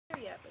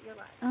yet, but you're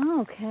live.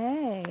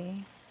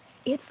 Okay.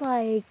 It's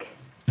like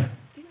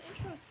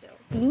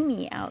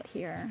steamy out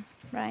here,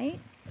 right?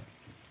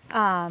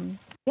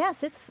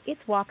 Yes,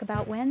 it's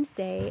Walkabout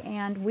Wednesday,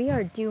 and we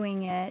are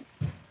doing it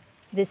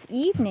this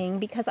evening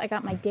because I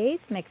got my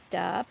days mixed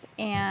up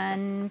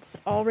and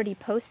already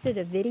posted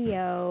a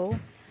video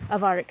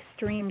of our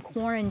extreme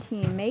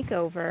quarantine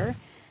makeover.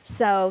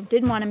 So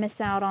didn't want to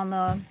miss out on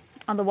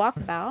the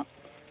walkabout.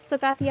 So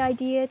got the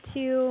idea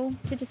to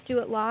just do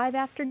it live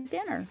after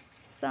dinner.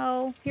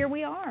 So here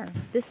we are.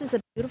 This is a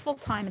beautiful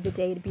time of the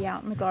day to be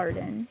out in the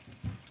garden.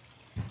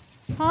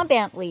 Huh,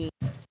 Bentley?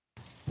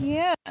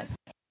 Yes.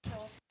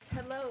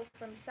 Hello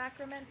from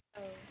Sacramento.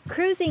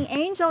 Cruising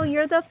Angel,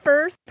 you're the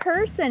first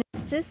person.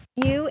 It's just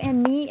you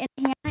and me and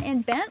Hannah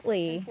and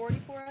Bentley. And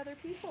 44 other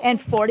people. And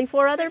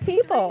 44 other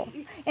people.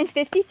 And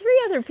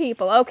 53 other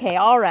people. Okay,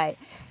 all right.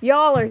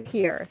 Y'all are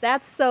here.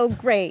 That's so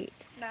great.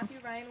 Matthew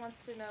Ryan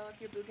wants to know if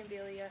your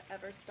bougainvillea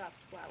ever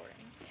stops flowering.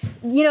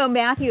 You know,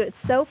 Matthew, it's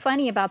so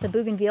funny about the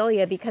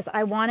bougainvillea because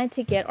I wanted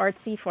to get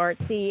artsy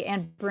fartsy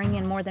and bring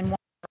in more than one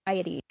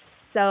variety.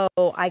 So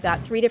I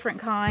got 3 different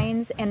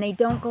kinds and they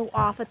don't go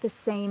off at the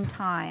same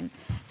time.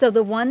 So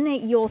the one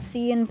that you'll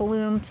see in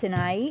bloom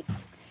tonight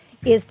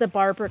is the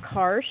Barbara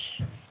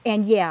Karsh.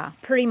 And yeah,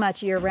 pretty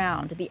much year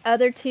round. The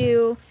other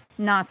 2,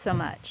 not so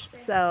much.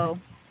 Say hi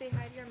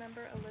to your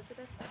member,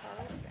 Elizabeth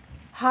Carlson.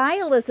 Hi,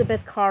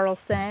 Elizabeth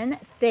Carlson.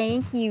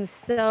 Thank you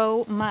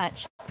so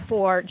much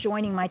for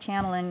joining my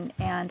channel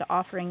and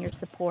offering your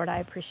support. I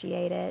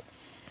appreciate it.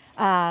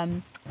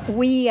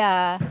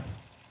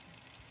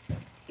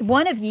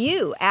 One of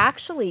you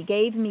actually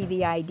gave me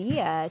the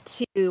idea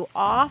to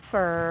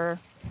offer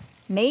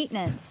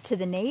maintenance to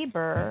the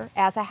neighbor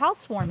as a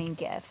housewarming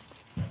gift.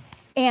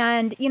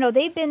 And, you know,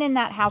 they've been in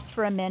that house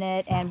for a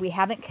minute and we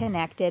haven't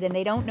connected and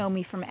they don't know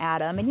me from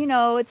Adam. And, you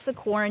know, it's the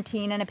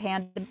quarantine and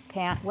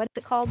what's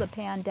it called? A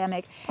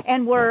pandemic.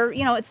 And we're,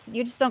 you know,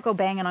 you just don't go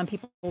banging on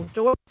people's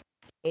doors.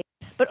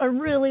 But I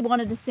really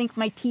wanted to sink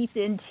my teeth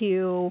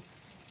into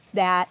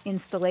that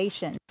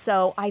installation.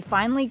 So I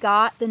finally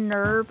got the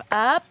nerve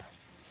up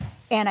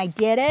and I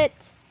did it.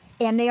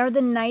 And they are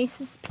the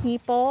nicest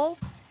people.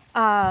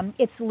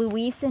 It's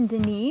Luis and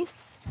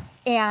Denise.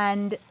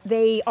 And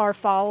they are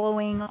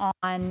following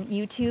on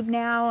YouTube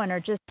now and are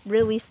just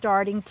really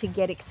starting to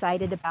get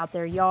excited about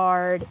their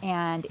yard.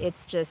 And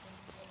it's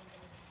just...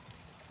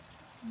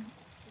 You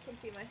can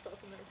see myself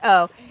in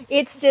the...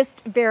 it's just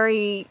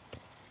very,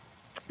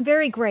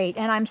 very great.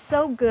 And I'm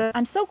so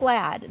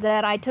glad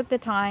that I took the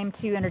time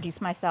to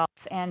introduce myself.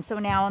 And so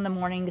now in the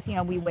mornings, you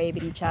know, we wave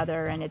at each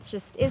other and it's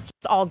just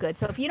all good.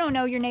 So if you don't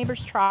know your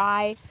neighbors,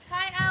 try.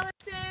 Hi,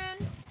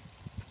 Allison.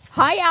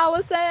 Hi,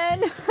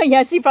 Allison.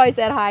 Yeah, she probably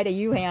said hi to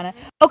you, Hannah.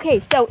 Okay,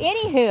 so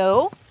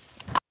anywho,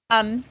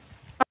 I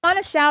want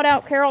to shout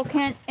out Carol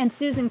Kent and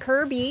Susan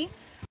Kirby,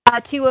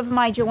 2 of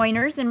my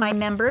joiners and my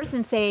members,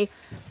 and say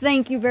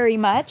thank you very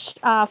much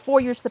for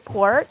your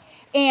support.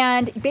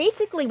 And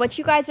basically what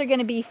you guys are going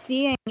to be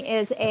seeing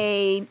is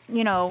a,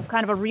 you know,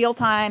 kind of a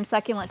real-time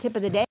succulent tip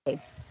of the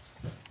day.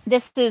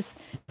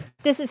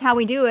 This is how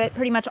we do it,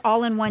 pretty much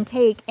all in one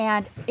take.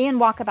 And in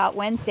Walkabout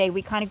Wednesday,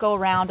 we kind of go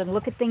around and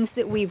look at things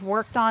that we've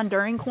worked on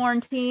during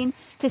quarantine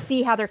to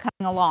see how they're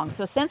coming along.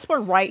 So since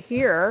we're right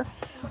here,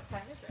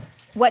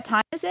 what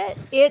time is it?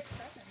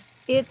 It's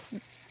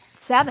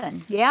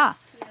 7, yeah,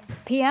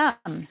 p.m.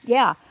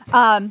 Yeah.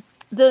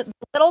 The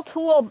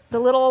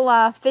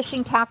little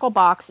fishing tackle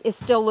box is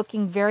still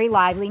looking very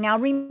lively. Now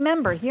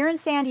remember, here in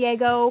San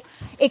Diego,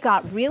 it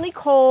got really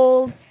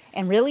cold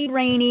and really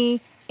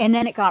rainy, and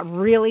then it got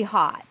really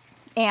hot.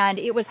 And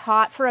it was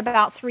hot for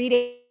about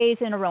 3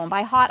 days in a row. And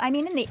by hot, I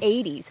mean in the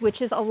 80s,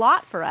 which is a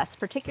lot for us,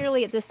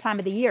 particularly at this time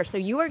of the year. So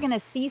you are going to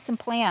see some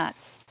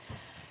plants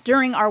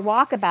during our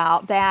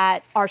walkabout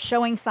that are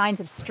showing signs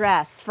of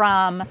stress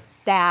from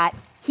that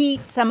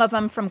heat. Some of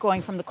them from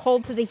going from the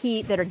cold to the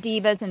heat that are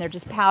divas and they're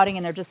just pouting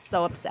and they're just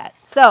so upset.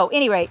 So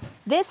anyway,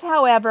 this,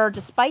 however,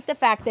 despite the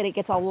fact that it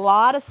gets a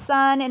lot of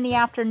sun in the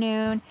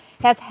afternoon,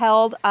 has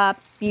held up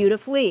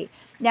beautifully.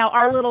 Now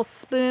our little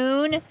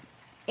spoon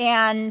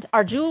and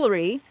our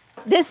jewelry,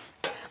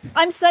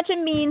 I'm such a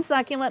mean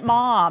succulent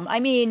mom. I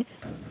mean,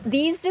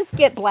 these just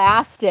get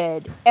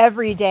blasted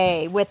every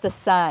day with the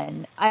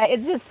sun.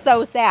 It's just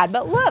so sad.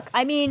 But look,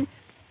 I mean,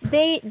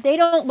 they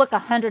don't look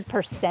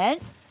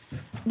 100%,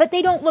 but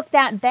they don't look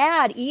that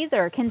bad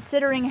either,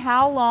 considering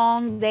how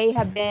long they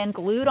have been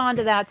glued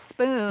onto that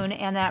spoon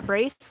and that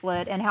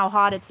bracelet and how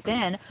hot it's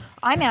been.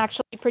 I'm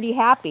actually pretty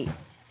happy.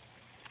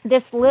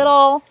 This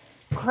little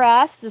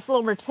crest, this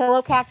little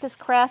Myrtillo cactus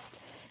crest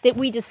that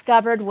we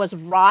discovered was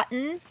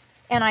rotten,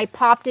 and I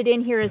popped it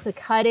in here as the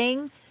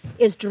cutting,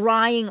 is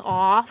drying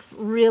off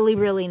really,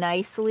 really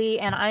nicely,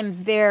 and I'm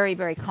very,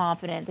 very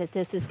confident that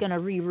this is going to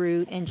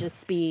reroot and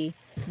just be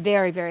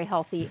very, very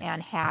healthy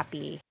and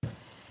happy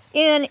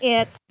in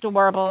its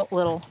adorable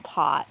little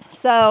pot.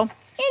 So,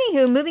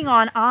 anywho, moving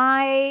on,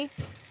 I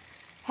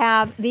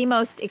have the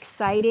most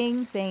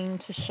exciting thing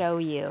to show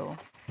you.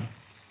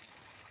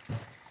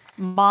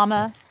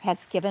 Mama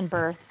has given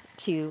birth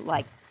to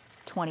like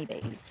 20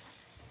 babies.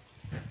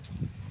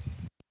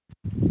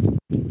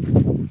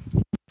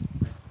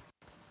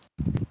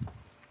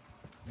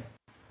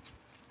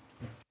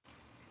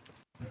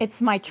 It's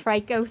my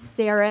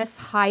Trichoceras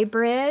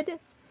hybrid.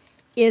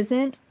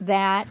 Isn't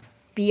that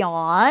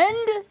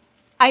beyond?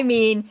 I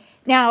mean,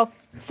 now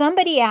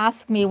somebody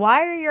asked me,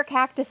 why are your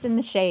cactus in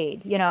the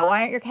shade? You know, why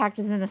aren't your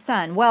cactus in the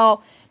sun?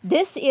 Well,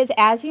 this is,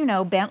 as you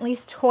know,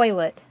 Bentley's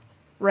toilet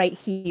right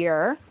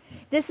here.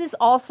 This is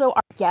also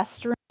our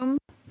guest room.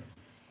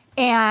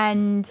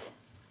 And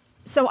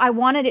so I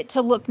wanted it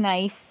to look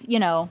nice, you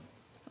know,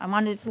 I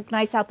wanted it to look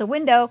nice out the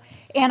window.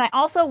 And I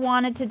also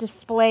wanted to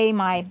display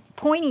my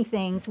pointy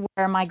things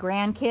where my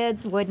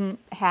grandkids wouldn't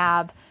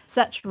have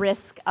such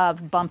risk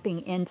of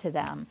bumping into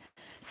them.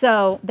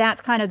 So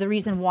that's kind of the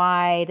reason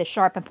why the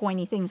sharp and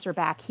pointy things are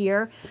back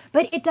here.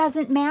 But it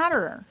doesn't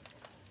matter.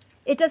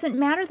 It doesn't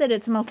matter that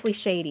it's mostly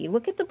shady.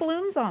 Look at the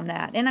blooms on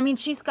that. And I mean,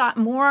 she's got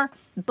more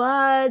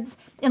buds.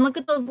 And look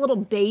at those little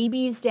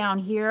babies down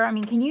here. I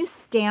mean, can you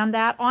stand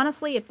that?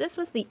 Honestly, if this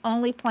was the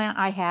only plant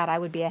I had, I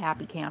would be a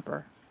happy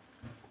camper.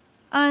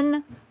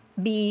 Unbelievable.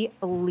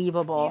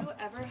 Do you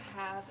ever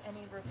have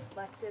any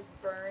reflective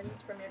burns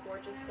from your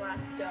gorgeous glass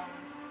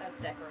stones as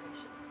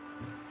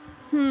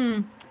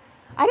decorations?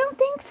 I don't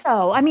think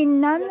so. I mean,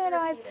 none that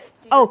I've...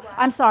 Oh,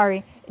 I'm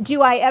sorry.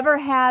 Do I ever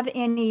have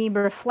any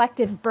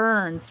reflective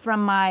burns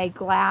from my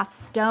glass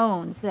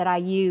stones that I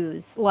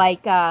use?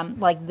 Like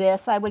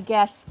this, I would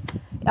guess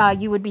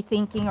you would be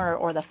thinking,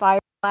 or the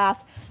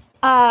fiberglass.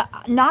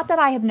 Not that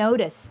I have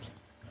noticed.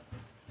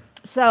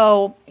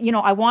 So, you know,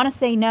 I want to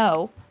say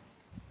no,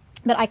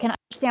 but I can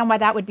understand why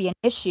that would be an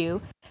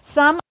issue.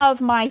 Some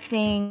of my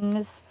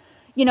things,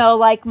 you know,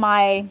 like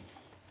my...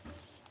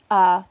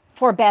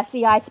 for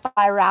Bessie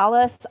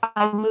spiralis,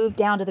 I moved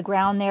down to the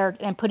ground there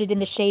and put it in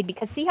the shade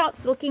because see how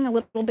it's looking a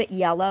little bit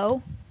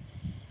yellow?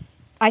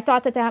 I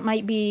thought that that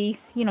might be,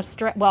 you know,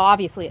 well,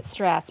 obviously it's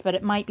stress, but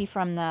it might be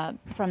from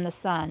the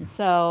sun.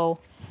 So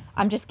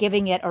I'm just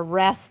giving it a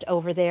rest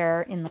over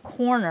there in the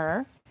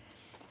corner.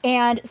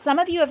 And some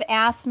of you have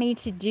asked me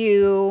to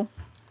do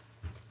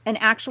an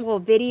actual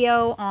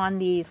video on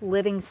these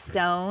living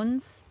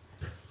stones.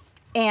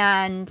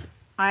 And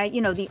you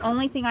know, the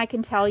only thing I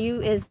can tell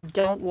you is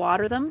don't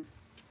water them.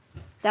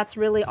 That's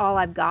really all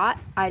I've got.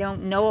 I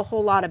don't know a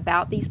whole lot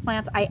about these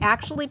plants. I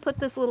actually put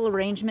this little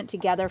arrangement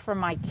together for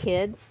my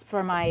kids,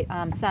 for my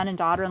son and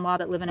daughter-in-law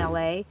that live in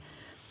LA,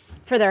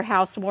 for their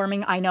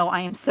housewarming. I know, I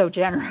am so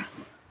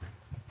generous.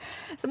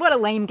 So what a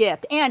lame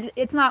gift. And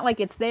it's not like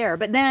it's there.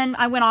 But then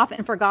I went off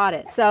and forgot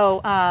it.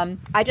 So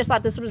I just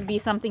thought this would be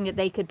something that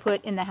they could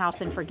put in the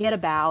house and forget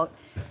about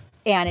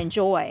and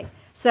enjoy.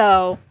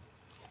 So,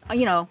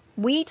 you know,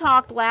 we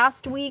talked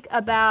last week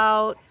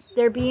about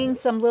there being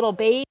some little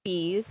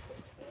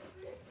babies.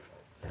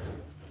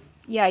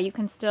 Yeah, you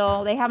can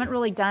still, they haven't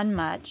really done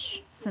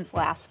much since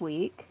last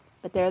week,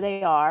 but there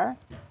they are.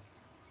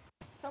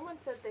 Someone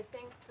said they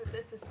think that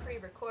this is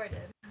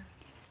pre-recorded.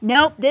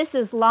 Nope, this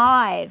is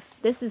live.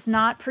 This is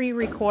not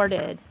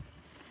pre-recorded.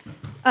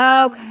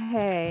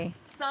 Okay.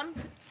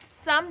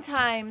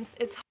 Sometimes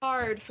it's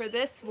hard for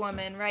this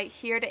woman right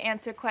here to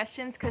answer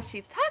questions because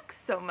she talks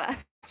so much.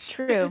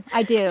 True,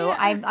 I do.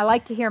 Yeah. I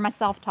like to hear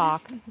myself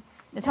talk.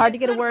 It's hard to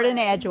get a word in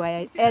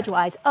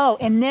edgewise. Oh,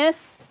 and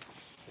this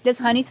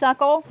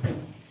honeysuckle,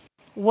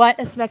 what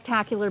a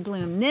spectacular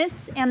bloom.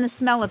 This and the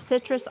smell of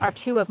citrus are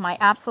two of my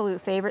absolute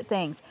favorite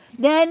things.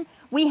 Then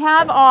we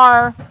have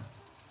our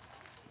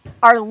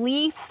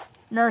leaf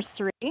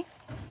nursery,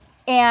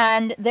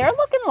 and they're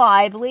looking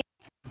lively.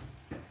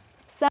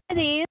 Some of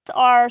these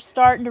are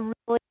starting to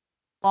really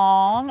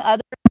long,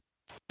 others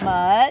not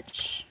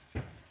much,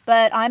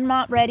 but I'm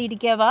not ready to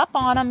give up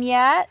on them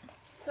yet.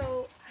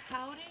 So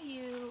how do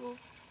you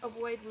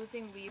avoid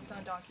losing leaves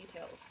on donkey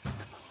tails?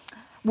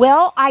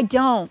 Well, I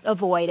don't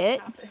avoid it.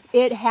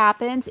 It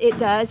happens. It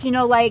does. You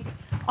know, like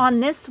on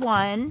this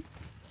one,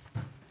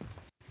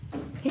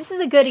 this is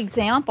a good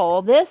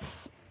example.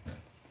 This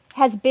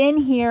has been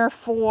here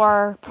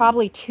for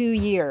probably 2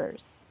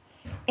 years.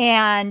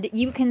 And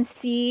you can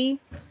see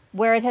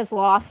where it has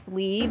lost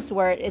leaves,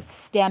 where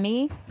it's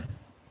stemmy.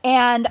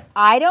 And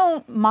I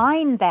don't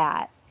mind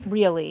that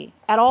really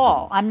at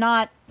all. I'm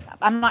not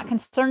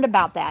concerned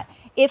about that.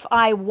 If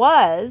I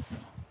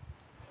was,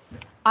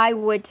 I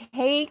would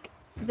take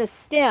the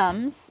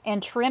stems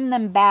and trim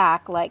them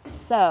back like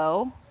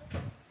so.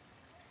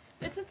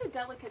 It's just a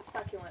delicate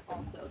succulent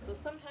also, so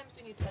sometimes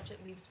when you touch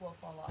it, leaves will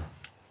fall off.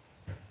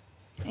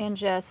 And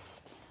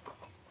just,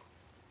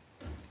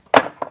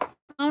 oh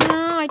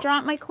no, I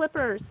dropped my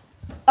clippers.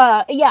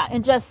 Yeah,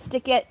 and just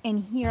stick it in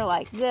here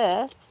like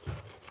this.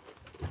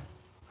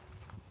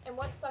 And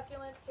what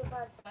succulents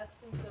survive best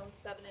in zones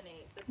 7 and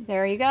 8?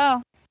 There you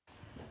go.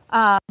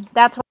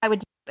 That's what I would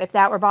do if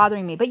that were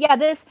bothering me. But yeah,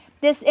 this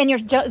in your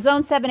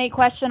zone 7-8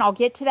 question, I'll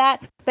get to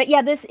that. But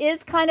yeah, this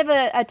is kind of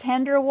a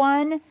tender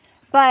one.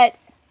 But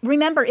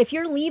remember, if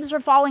your leaves are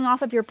falling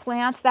off of your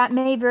plants, that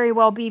may very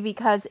well be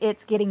because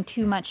it's getting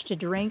too much to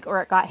drink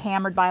or it got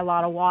hammered by a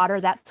lot of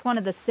water. That's one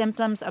of the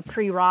symptoms of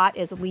pre-rot,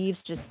 is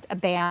leaves just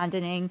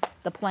abandoning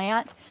the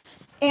plant.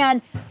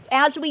 And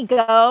as we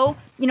go,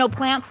 you know,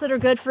 plants that are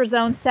good for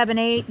zone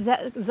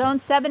 7-8, zone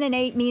 7 and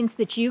 8 means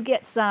that you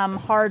get some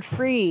hard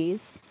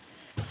freeze.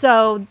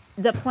 So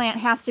the plant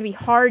has to be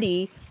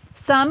hardy.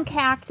 Some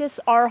cactus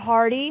are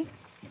hardy.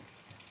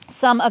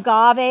 Some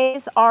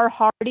agaves are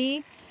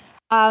hardy.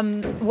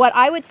 What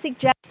I would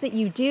suggest that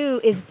you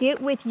do is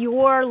get with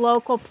your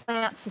local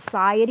plant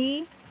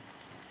society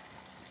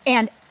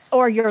and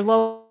or your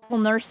local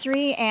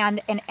nursery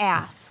and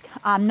ask.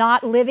 I'm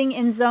not living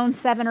in zone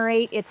 7 or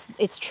 8.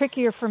 It's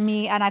trickier for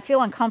me, and I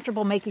feel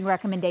uncomfortable making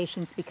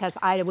recommendations because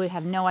I would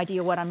have no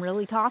idea what I'm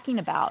really talking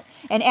about.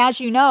 And as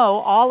you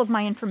know, all of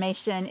my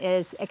information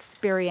is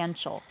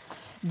experiential.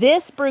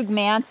 This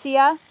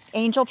Brugmansia,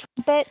 angel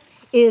trumpet,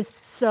 is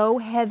so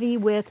heavy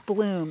with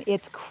bloom.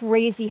 It's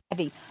crazy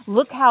heavy.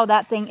 Look how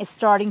that thing is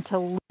starting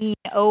to lean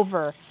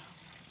over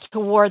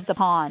toward the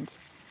pond.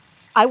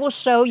 I will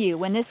show you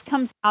when this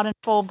comes out in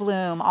full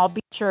bloom. I'll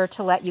be sure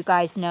to let you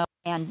guys know,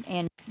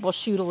 and we'll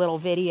shoot a little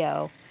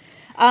video.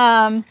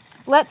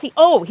 Let's see.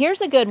 Oh,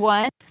 here's a good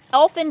one.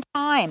 Elfin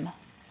thyme.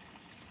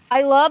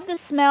 I love the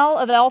smell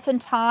of elfin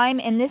thyme,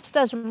 and this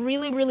does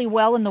really, really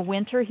well in the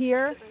winter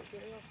here.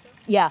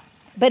 Yeah,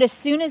 but as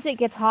soon as it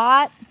gets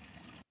hot,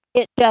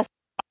 it just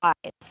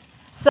dies.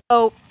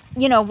 So,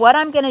 you know what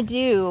I'm going to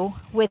do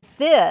with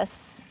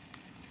this,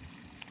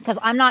 because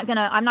I'm not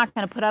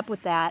gonna put up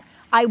with that.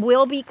 I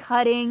will be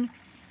cutting.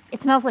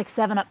 It smells like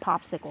 7-Up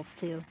popsicles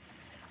too.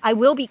 I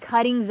will be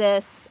cutting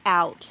this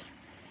out,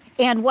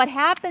 and what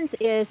happens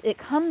is it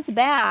comes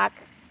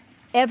back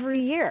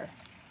every year.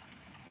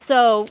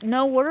 So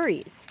no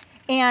worries.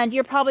 And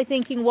you're probably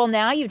thinking, well,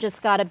 now you've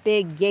just got a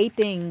big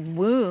gaping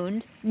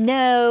wound.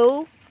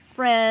 No,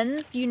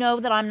 friends, you know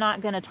that I'm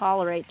not going to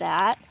tolerate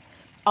that.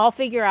 I'll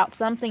figure out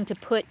something to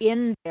put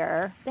in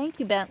there. Thank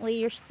you, Bentley.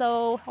 You're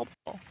so helpful.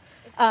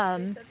 You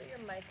said that your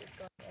mic is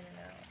going in and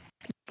out.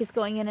 It's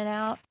going in and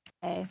out?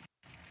 Okay.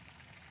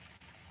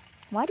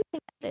 Why do you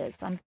think that is?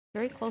 I'm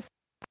very close.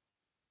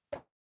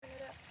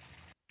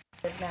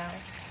 Now.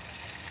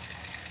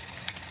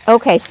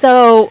 Okay,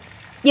 so,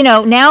 you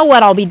know, now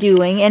what I'll be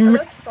doing, and Are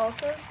those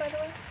falcos, by the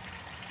way?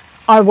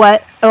 are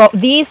what? Oh,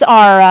 these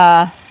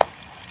are,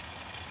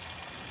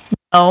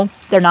 no,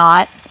 they're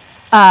not.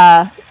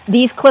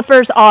 These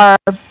clippers are,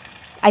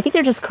 I think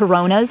they're just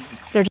Coronas.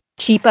 They're just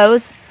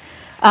cheapos.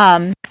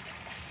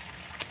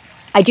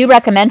 I do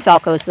recommend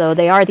Falcos, though.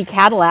 They are the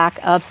Cadillac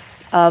of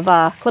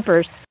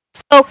clippers.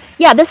 So,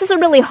 yeah, this is a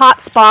really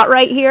hot spot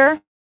right here.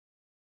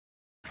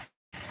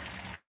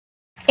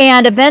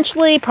 And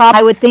eventually, probably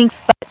I would think,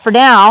 but for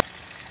now,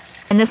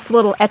 and this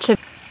little etch of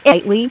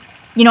lightly,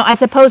 you know, I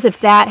suppose if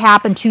that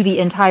happened to the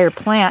entire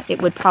plant,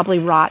 it would probably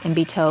rot and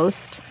be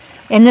toast.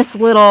 And this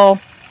little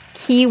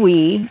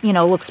kiwi, you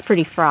know, looks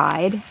pretty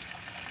fried.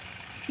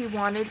 If you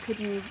wanted, could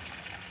you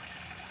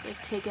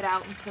like take it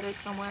out and put it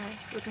somewhere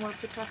with more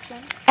protection?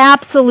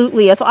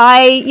 Absolutely. If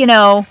I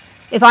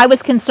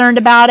was concerned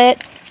about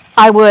it,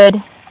 I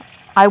would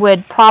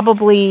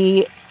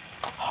probably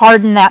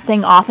harden that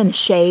thing off in the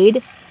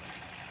shade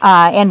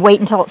and wait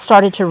until it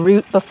started to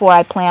root before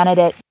I planted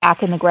it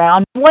back in the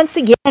ground. Once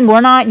again,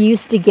 we're not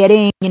used to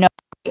getting, you know,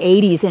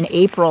 80s in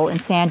April in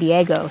San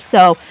Diego.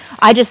 So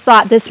I just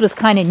thought this was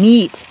kind of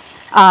neat,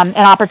 an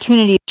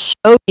opportunity to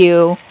show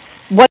you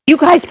what you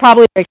guys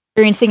probably are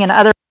experiencing in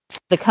other parts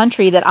of the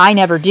country that I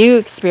never do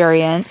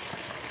experience.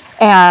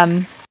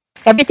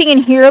 Everything in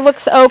here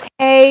looks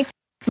okay.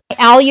 My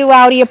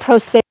Aluaudia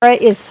procera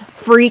is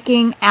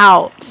freaking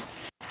out.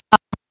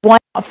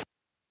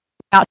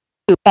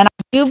 And I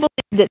do believe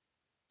that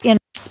in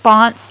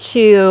response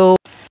to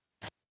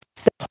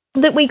the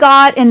cold that we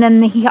got and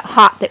then the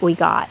hot that we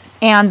got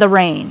and the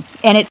rain.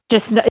 And it's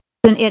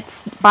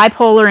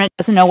bipolar and it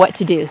doesn't know what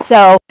to do.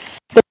 So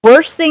the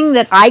worst thing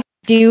that I can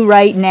do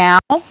right now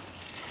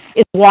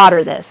is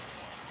water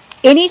this.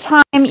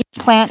 Anytime your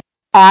plant is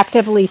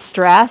actively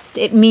stressed,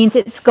 it means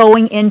it's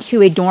going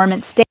into a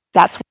dormant state.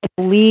 That's why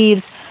the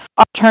leaves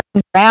are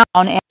turning brown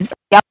and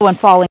yellow and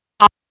falling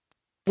off.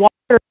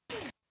 Water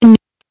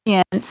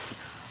nutrients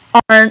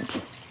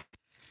aren't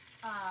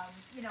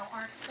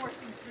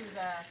coursing through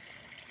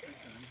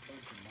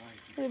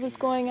the... It was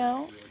going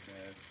out.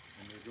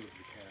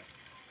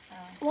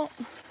 Well,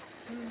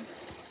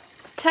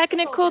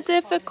 technical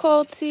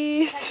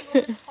difficulties.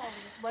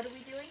 What are we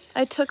doing?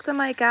 I took the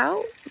mic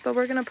out, but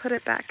we're gonna put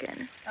it back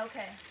in.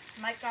 Okay,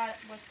 mic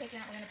was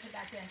taken out. We're gonna put it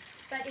back in.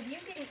 But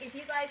if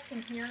you guys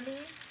can hear me,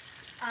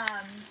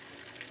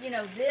 you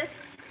know, this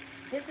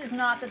is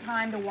not the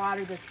time to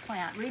water this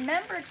plant.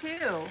 Remember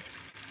too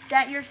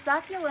that your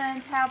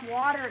succulents have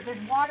water. There's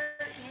water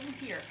in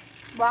here,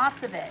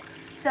 lots of it.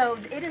 So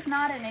it is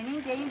not in any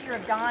danger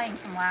of dying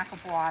from lack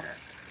of water.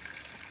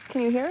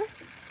 Can you hear?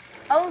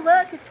 Oh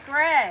look, it's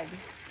Greg.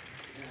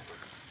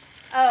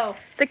 Oh,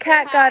 the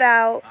cat got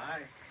out.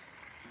 Hi.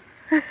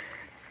 All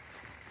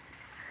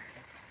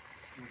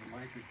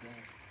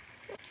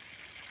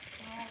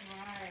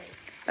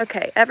right.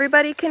 Okay,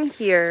 everybody can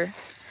hear.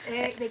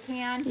 They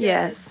can?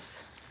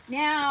 Yes.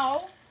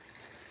 Now,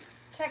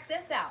 check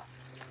this out.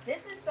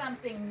 This is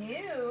something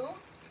new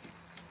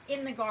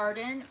in the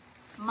garden.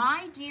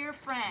 My dear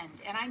friend,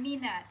 and I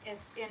mean that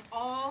as in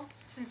all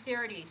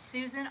sincerity,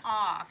 Susan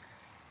Ock,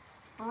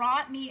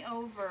 brought me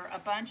over a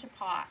bunch of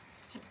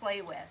pots to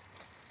play with.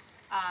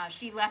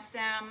 She left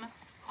them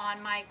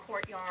on my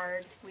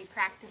courtyard. We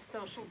practiced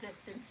social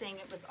distancing.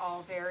 It was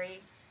all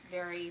very,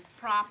 very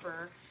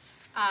proper.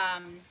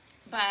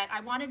 But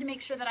I wanted to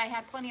make sure that I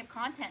had plenty of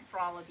content for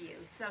all of you.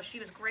 So she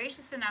was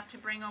gracious enough to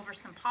bring over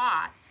some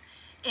pots.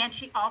 And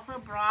she also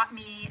brought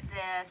me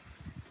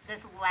this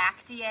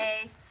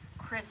Lactea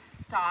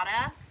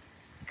cristata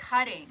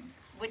cutting,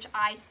 which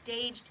I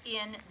staged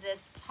in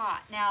this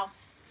pot. Now,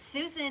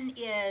 Susan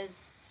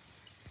is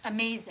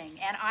amazing,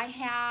 and I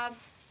have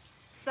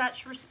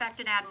such respect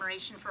and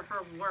admiration for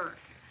her work.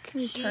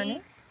 Can you turn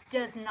it? She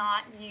does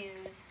not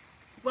use,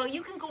 well,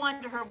 you can go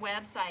onto her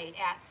website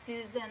at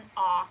Susan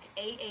Auch,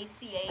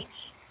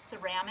 A-A-C-H,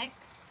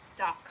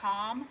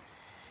 ceramics.com.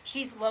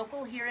 She's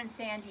local here in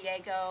San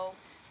Diego.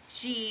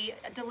 She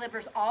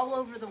delivers all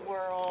over the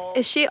world.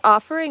 Is she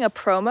offering a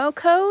promo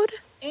code?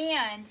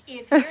 And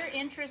if you're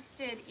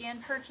interested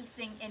in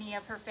purchasing any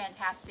of her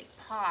fantastic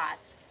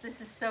pots, this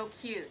is so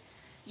cute.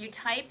 You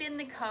type in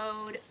the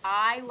code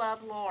I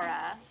love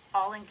Laura,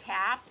 all in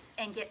caps,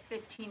 and get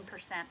 15%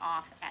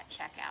 off at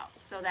checkout.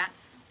 So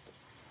that's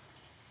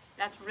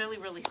really,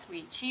 really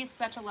sweet. She's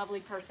such a lovely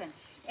person.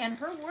 And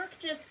her work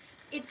just,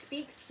 it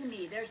speaks to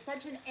me. There's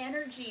such an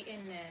energy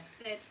in this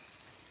that's,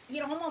 you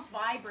know, almost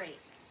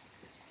vibrates.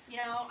 You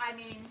know, I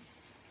mean,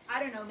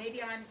 I don't know,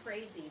 maybe I'm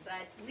crazy,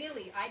 but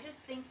really, I just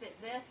think that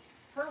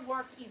her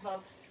work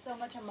evokes so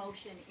much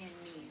emotion in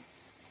me.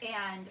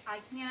 And I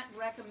can't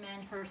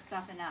recommend her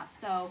stuff enough.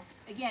 So,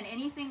 again,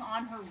 anything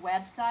on her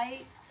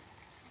website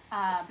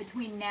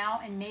between now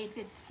and May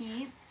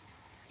 15th,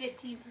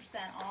 15%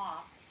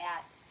 off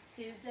at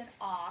Susan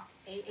Auch,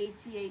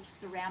 A-A-C-H,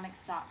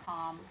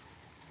 ceramics.com.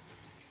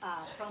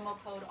 Promo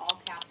code,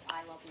 all caps,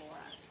 I love Laura.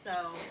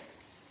 So,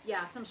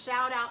 yeah, some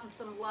shout out and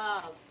some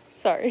love.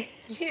 Sorry.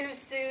 To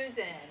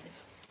Susan.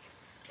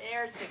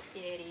 There's the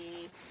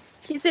kitty.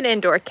 He's an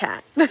indoor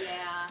cat.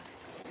 Yeah.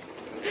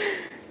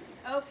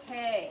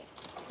 Okay.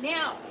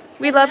 Now.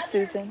 We love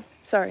Susan.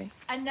 Sorry.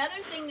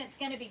 Another thing that's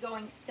going to be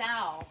going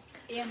south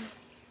in.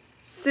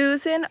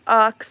 Susan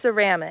Auch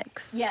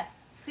Ceramics. Yes.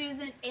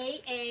 Susan,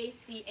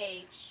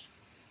 A-A-C-H.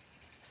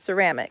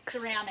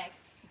 Ceramics.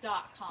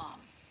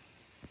 Ceramics.com.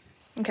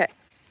 Okay.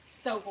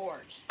 So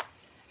gorge.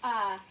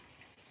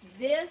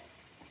 This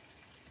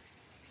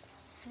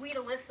Sweet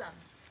Alyssum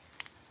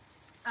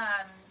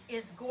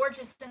is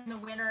gorgeous in the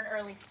winter and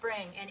early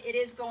spring, and it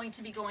is going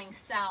to be going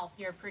south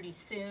here pretty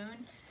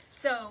soon.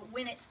 So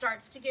when it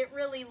starts to get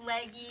really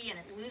leggy and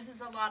it loses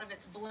a lot of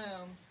its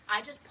bloom,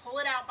 I just pull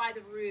it out by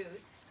the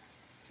roots.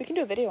 We can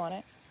do a video on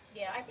it.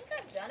 Yeah, I think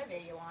I've done a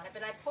video on it,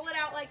 but I pull it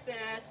out like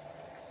this,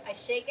 I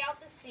shake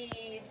out the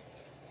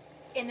seeds,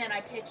 and then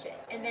I pitch it.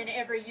 And then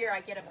every year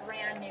I get a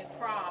brand new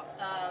crop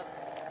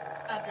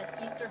of this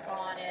Easter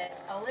bonnet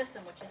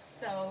alyssum, which is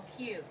so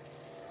cute.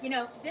 You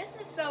know, this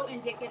is so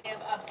indicative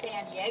of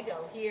San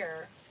Diego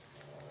here,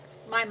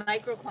 my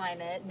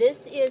microclimate.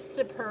 This is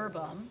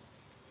Superbum,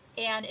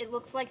 and it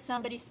looks like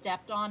somebody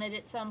stepped on it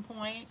at some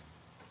point.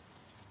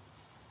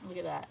 Look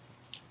at that.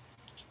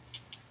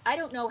 I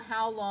don't know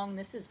how long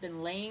this has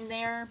been laying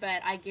there,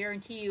 but I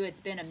guarantee you it's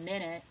been a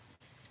minute.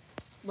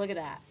 Look at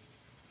that.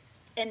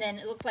 And then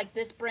it looks like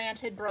this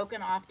branch had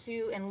broken off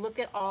too, and look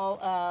at all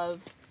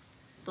of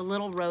the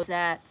little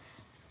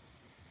rosettes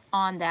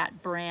on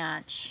that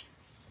branch.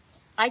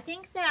 I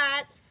think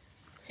that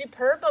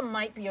Superbum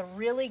might be a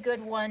really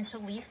good one to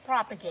leaf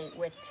propagate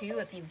with too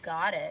if you've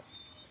got it.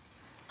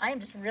 I am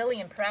just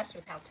really impressed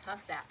with how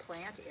tough that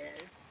plant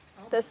is.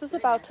 Oh, This is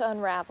about to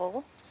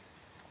unravel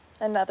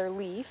another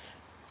leaf.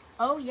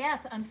 Oh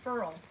yes,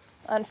 unfurl.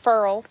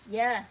 Unfurl.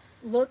 Yes,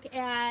 look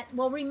at,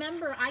 well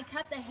remember I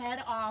cut the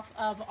head off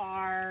of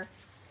our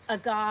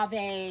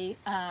agave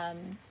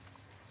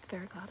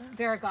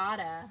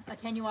variegata,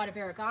 attenuata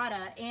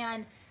variegata,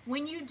 and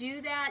when you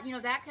do that, you know,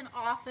 that can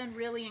often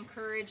really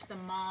encourage the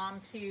mom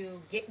to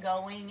get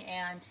going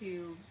and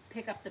to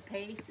pick up the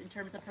pace in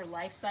terms of her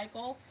life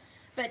cycle.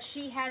 But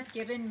she has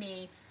given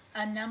me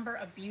a number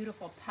of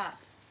beautiful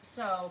pups,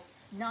 so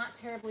not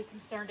terribly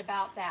concerned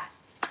about that.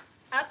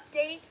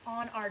 Update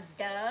on our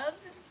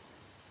doves.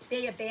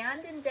 They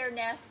abandoned their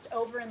nest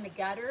over in the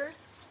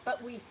gutters,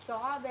 but we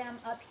saw them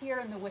up here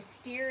in the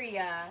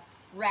wisteria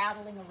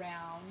rattling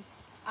around.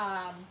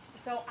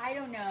 So I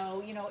don't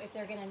know, you know, if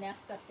they're going to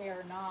nest up there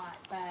or not,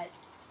 but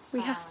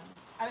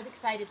I was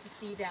excited to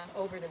see them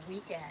over the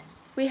weekend.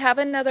 We have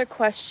another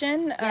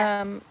question.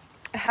 Yes.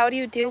 How do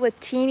you deal with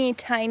teeny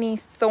tiny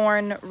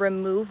thorn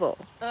removal?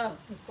 Oh,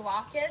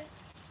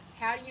 glochids.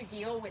 How do you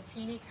deal with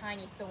teeny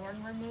tiny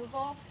thorn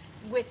removal?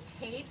 With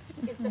tape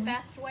is the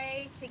best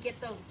way to get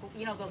those,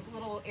 you know, those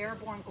little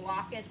airborne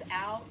glochids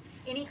out.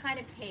 Any kind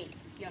of tape,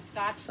 you know,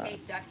 scotch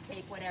tape, duct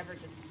tape, whatever,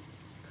 just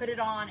put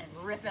it on and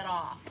rip it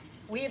off.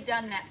 We have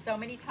done that so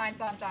many times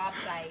on job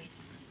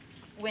sites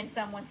when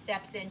someone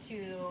steps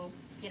into,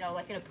 you know,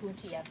 like an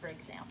opuntia, for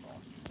example.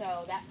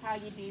 So that's how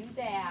you do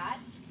that.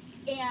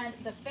 And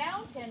the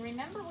fountain,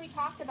 remember we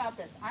talked about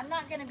this. I'm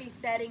not going to be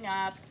setting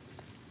up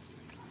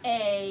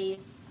a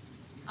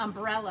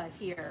umbrella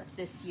here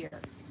this year.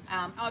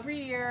 Every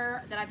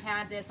year that I've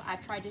had this,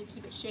 I've tried to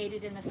keep it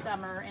shaded in the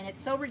summer, and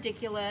it's so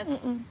ridiculous.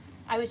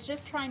 I was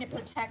just trying to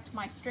protect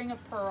my string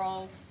of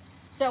pearls.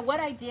 So what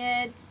I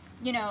did,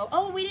 you know,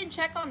 oh, we didn't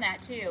check on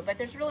that too, but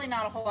there's really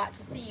not a whole lot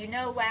to see. You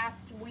know,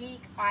 last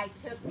week I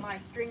took my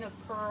string of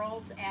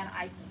pearls and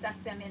I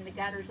stuck them in the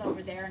gutters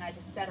over there, and I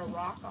just set a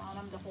rock on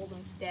them to hold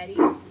them steady.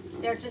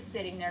 They're just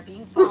sitting there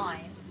being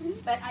fine,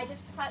 but I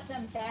just cut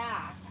them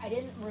back. I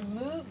didn't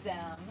remove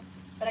them,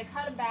 but I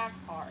cut them back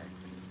hard.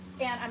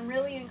 And I'm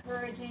really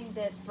encouraging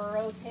this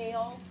burrow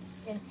tail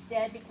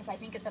instead because I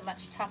think it's a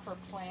much tougher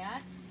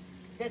plant.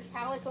 This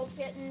calico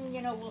kitten,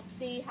 you know, we'll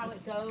see how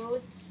it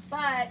goes.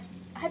 But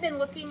I've been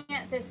looking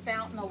at this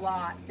fountain a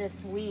lot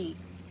this week.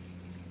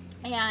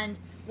 And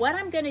what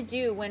I'm going to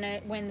do when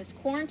this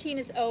quarantine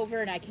is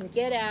over and I can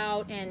get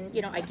out and,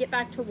 you know, I get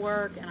back to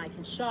work and I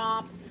can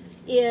shop,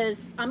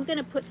 is I'm going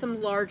to put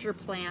some larger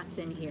plants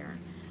in here.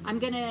 I'm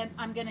going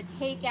to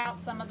take out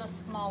some of the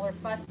smaller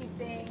fussy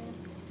things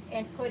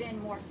and put in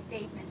more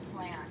statement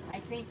plants. I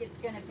think it's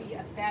going to be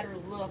a better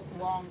look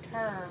long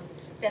term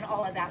than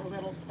all of that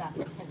little stuff,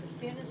 because as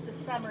soon as the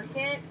summer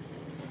hits,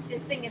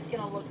 this thing is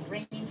going to look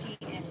rangy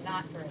and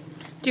not great.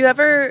 Do you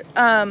ever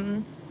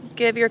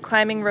give your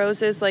climbing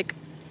roses, like,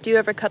 do you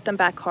ever cut them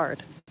back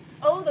hard?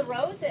 Oh, the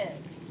roses,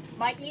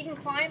 my Eden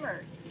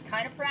climbers,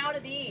 kind of proud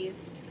of these.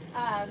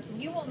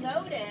 You will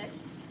notice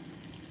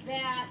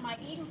that my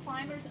Eden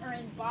climbers are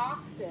in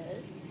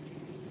boxes.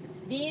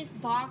 These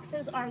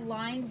boxes are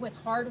lined with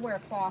hardware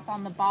cloth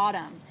on the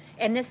bottom.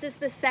 And this is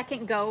the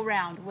second go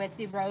round with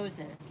the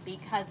roses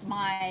because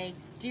my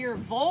dear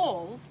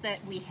voles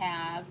that we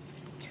have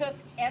took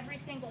every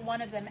single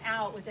one of them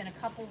out within a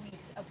couple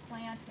weeks of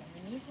planting.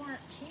 And these weren't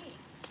cheap.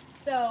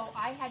 So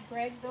I had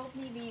Greg build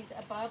me these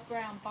above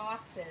ground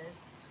boxes,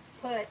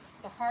 put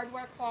the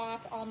hardware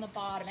cloth on the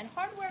bottom. And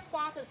hardware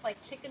cloth is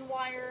like chicken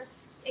wire.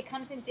 It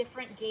comes in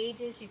different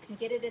gauges. You can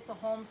get it at the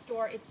home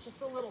store. It's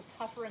just a little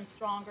tougher and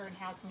stronger and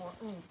has more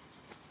oomph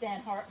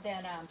than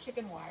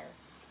chicken wire.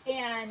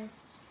 And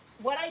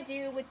what I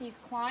do with these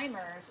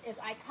climbers is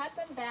I cut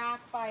them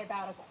back by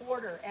about a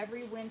quarter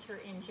every winter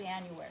in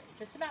January,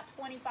 just about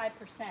 25%,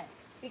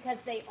 because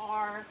they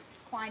are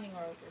climbing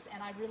roses,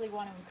 and I really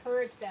want to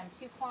encourage them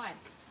to climb.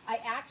 I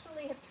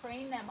actually have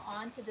trained them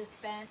onto this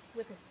fence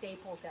with a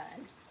staple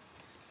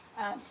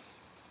gun.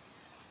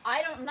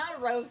 I'm not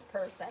a rose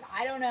person.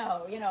 I don't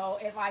know, you know,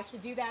 if I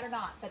should do that or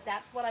not, but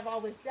that's what I've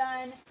always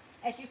done.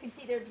 As you can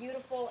see, they're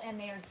beautiful, and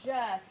they are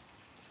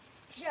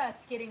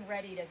just getting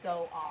ready to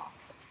go off.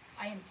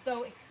 I am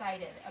so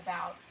excited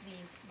about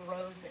these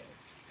roses.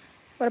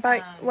 What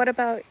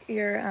about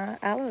your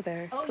aloe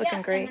there? Oh, it's looking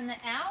yes, great. and then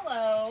the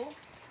aloe,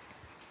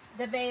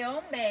 the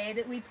Veombe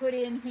that we put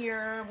in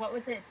here, what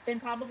was it? It's been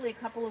probably a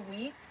couple of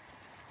weeks.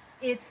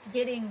 It's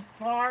getting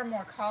far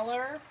more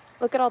color.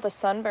 Look at all the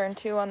sunburn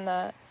too on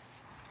the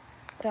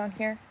down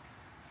here.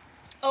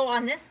 Oh,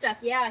 on this stuff,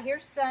 yeah.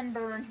 Here's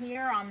sunburn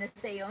here on this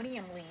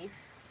aeonium leaf.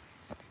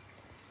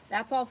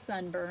 That's all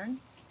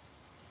sunburn.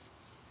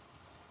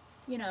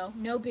 You know,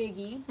 no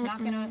biggie.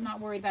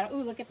 Not worried about it.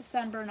 Ooh, look at the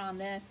sunburn on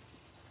this.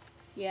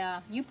 Yeah,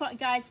 you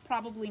guys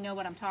probably know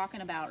what I'm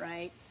talking about,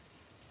 right?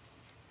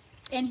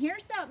 And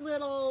here's that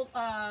little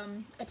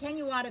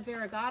Attenuata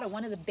variegata,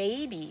 one of the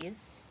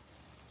babies.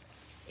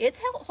 It's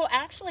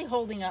actually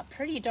holding up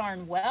pretty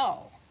darn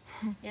well,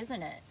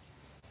 isn't it?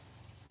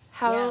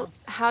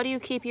 How do you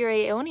keep your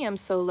aeonium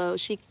so low?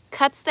 She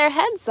cuts their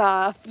heads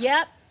off.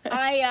 Yep.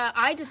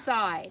 I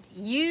decide.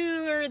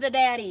 You're the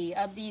daddy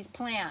of these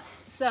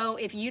plants. So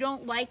if you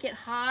don't like it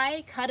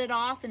high, cut it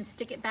off and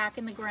stick it back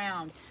in the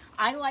ground.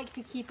 I like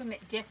to keep them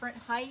at different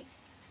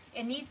heights.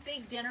 And these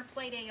big dinner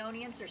plate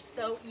aeoniums are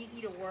so easy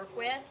to work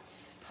with.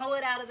 Pull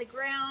it out of the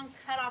ground,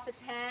 cut off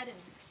its head, and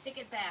stick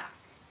it back.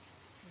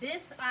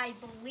 This, I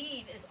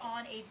believe, is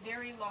on a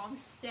very long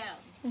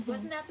stem.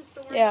 Wasn't that the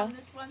story on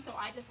this one? So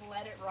I just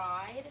let it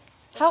ride.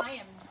 But I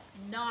am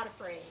not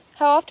afraid.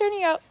 How often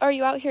are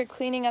you out here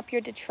cleaning up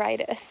your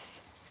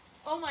detritus?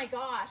 Oh my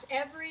gosh,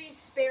 every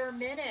spare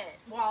minute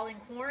while in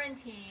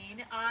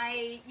quarantine,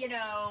 I,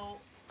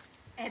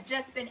 have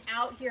just been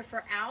out here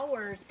for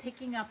hours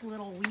picking up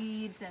little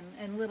weeds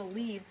and little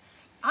leaves.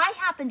 I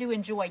happen to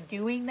enjoy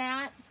doing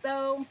that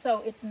though,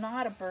 so it's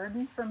not a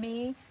burden for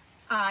me.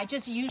 I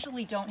just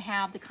usually don't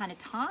have the kind of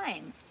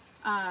time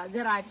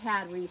that I've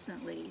had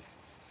recently.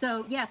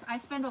 So yes, I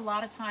spend a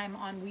lot of time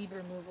on weed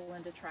removal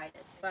and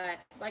detritus, but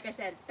like I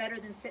said, it's better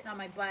than sitting on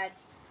my butt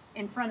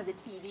in front of the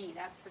TV,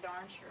 that's for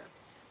darn sure.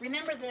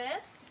 Remember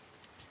this?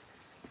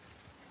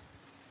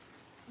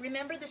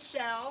 Remember the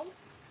shell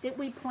that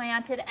we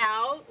planted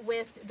out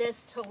with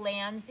this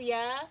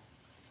tillandsia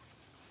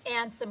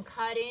and some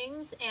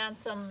cuttings and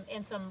some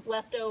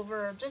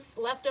leftover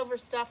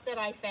stuff that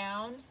I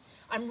found?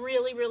 I'm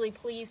really, really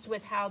pleased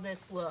with how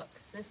this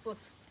looks. This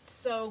looks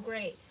so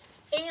great.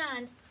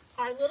 And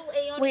our little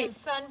aeonium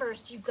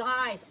sunburst, you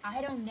guys,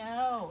 I don't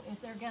know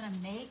if they're gonna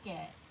make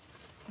it.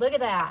 Look at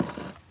that.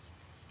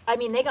 I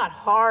mean, they got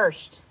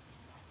harshed.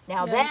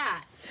 Now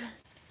that's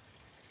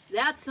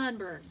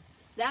sunburn.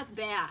 That's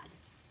bad.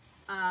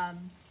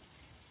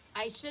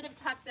 I should have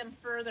tucked them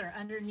further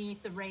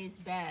underneath the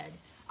raised bed.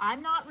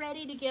 I'm not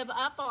ready to give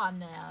up on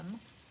them,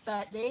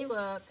 but they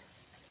look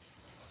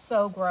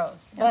so gross.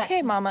 But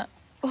Okay, Mama.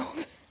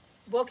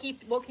 we'll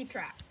keep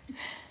track.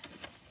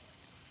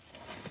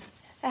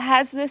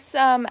 Has this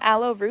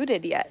aloe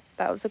rooted yet?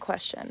 That was a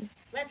question.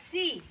 Let's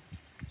see.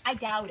 I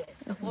doubt it.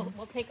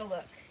 We'll take a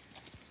look.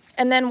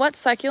 And then what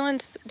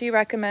succulents do you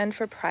recommend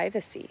for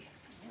privacy,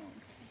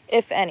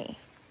 if any?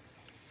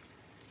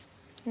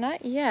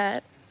 Not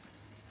yet.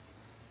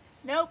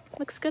 Nope.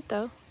 Looks good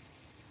though.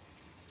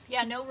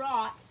 Yeah, no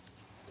rot.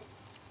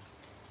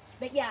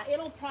 But yeah,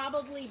 it'll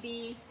probably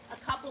be a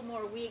couple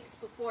more weeks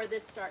before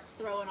this starts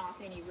throwing off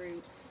any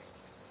roots.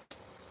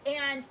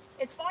 And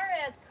as far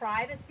as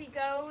privacy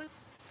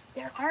goes,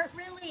 there aren't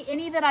really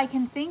any that I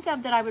can think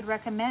of that I would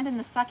recommend in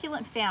the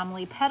succulent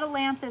family.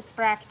 Petalanthus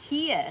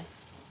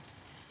bracteus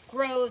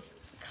grows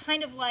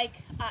kind of like,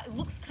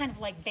 looks kind of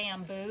like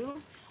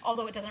bamboo,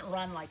 although it doesn't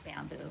run like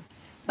bamboo.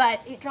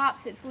 But it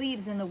drops its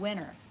leaves in the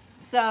winter.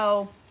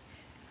 So,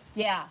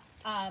 yeah,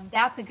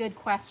 that's a good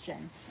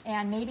question.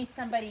 And maybe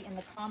somebody in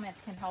the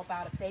comments can help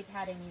out if they've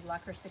had any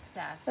luck or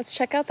success. Let's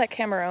check out that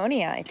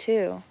Cameronii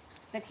too.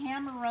 The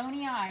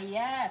Cameronii,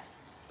 yes.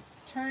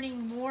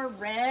 Turning more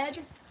red.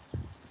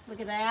 Look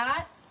at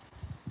that.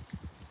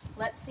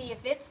 Let's see if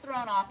it's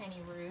thrown off any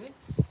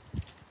roots.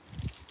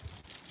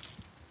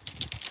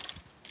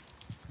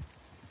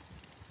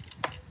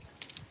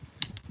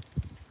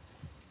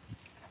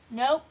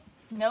 Nope,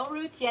 no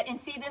roots yet.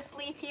 And see this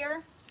leaf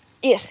here?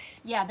 Ugh.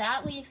 Yeah,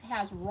 that leaf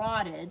has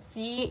rotted.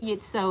 See,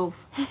 it's so,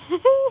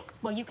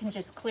 well, you can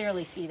just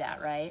clearly see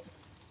that, right?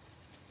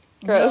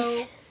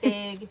 Gross. No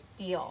big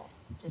deal.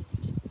 Just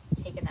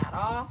taking that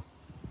off.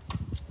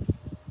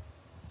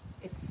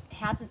 It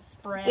hasn't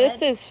spread.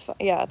 This is,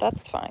 yeah,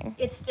 that's fine.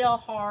 It's still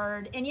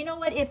hard. And you know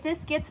what? If this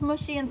gets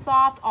mushy and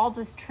soft, I'll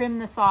just trim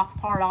the soft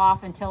part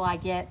off until I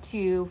get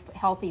to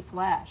healthy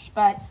flesh.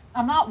 But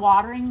I'm not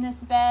watering this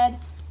bed,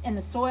 and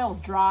the soil's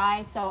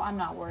dry, so I'm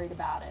not worried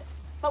about it.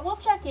 But we'll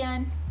check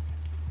in.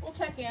 We'll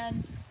check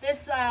in.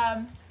 This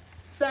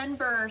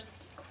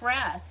sunburst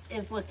crest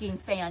is looking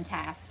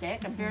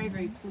fantastic. I'm very,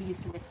 very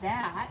pleased with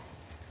that.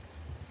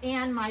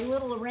 And my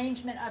little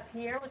arrangement up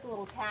here with a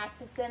little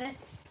cactus in it.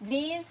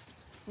 These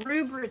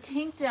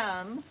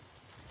rubra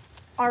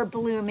are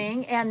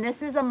blooming, and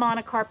this is a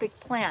monocarpic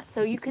plant.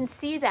 So you can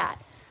see that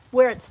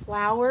where it's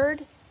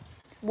flowered.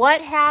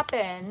 What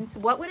happens,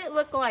 what would it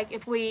look like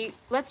if we,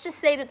 let's just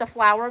say that the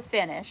flower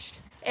finished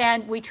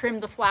and we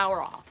trimmed the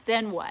flower off,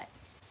 then what?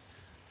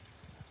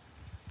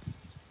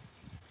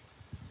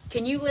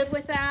 Can you live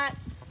with that?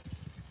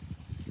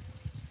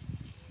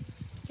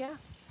 Yeah.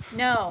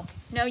 No,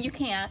 you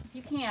can't.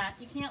 You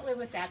can't live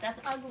with that.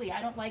 That's ugly.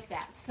 I don't like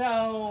that.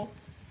 So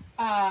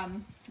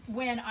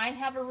when I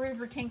have a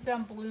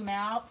rubra bloom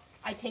out,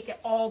 I take it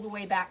all the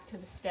way back to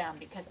the stem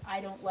because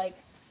I don't like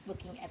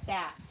looking at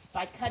that. If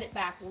I cut it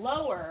back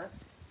lower,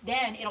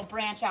 then it'll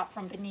branch out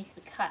from beneath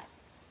the cut.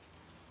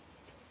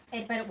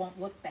 But it won't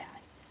look bad.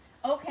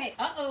 Okay,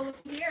 uh-oh, look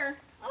here.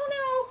 Oh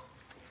no,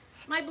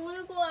 my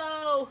blue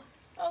glow.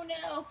 Oh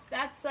no,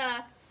 that's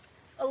a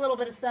little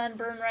bit of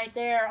sunburn right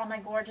there on my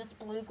gorgeous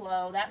blue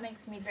glow. That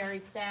makes me very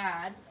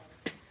sad.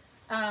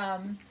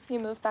 You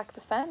moved back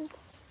the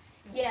fence.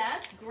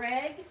 Yes,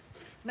 Greg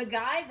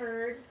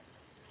MacGyvered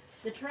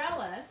the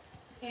trellis,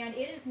 and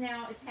it is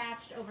now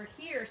attached over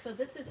here. So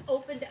this has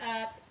opened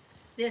up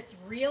this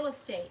real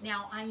estate.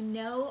 Now, I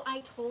know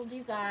I told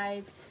you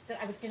guys that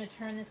I was going to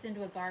turn this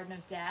into a garden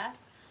of death.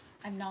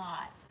 I'm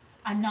not.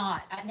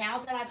 Now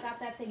that I've got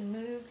that thing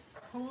moved,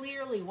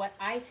 clearly what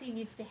I see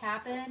needs to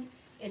happen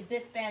is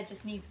this bed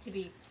just needs to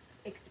be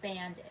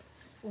expanded.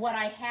 What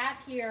I have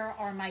here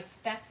are my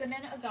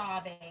specimen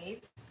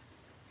agaves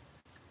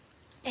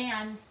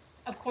and,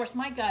 of course,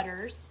 my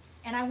gutters,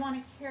 and I want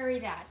to carry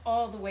that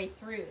all the way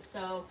through.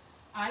 So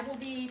I will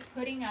be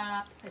putting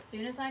up, as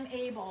soon as I'm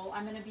able,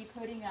 I'm going to be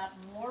putting up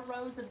more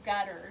rows of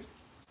gutters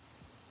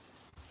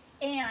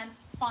and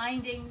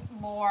finding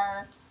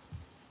more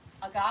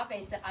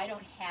agaves that I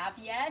don't have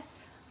yet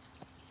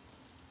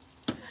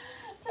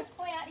to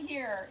plant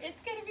here.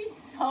 It's going to be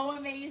so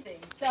amazing.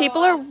 So,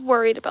 People are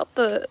worried about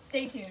the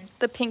stay tuned.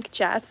 the pink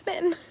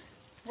jasmine.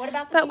 What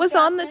about the That pink was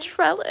on the jasmine?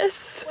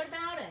 trellis. What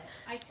about it?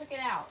 I took it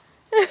out.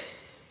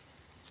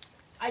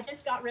 I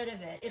just got rid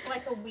of it. It's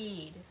like a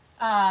weed.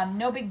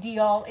 No big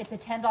deal. It's a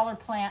 $10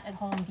 plant at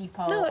Home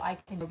Depot. No. I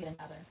can go get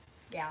another.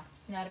 Yeah,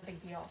 it's not a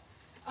big deal.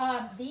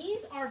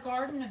 These are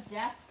Garden of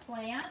Death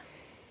plants.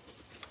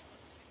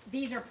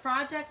 These are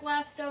project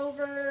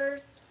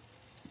leftovers.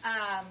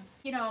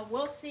 You know,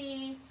 we'll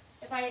see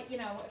if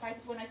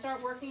when I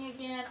start working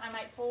again, I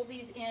might fold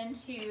these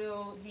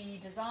into the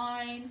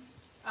design.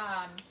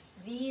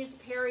 These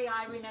Perry,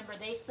 I remember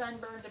they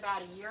sunburned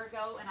about a year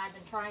ago, and I've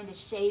been trying to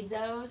shade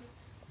those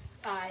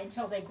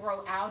until they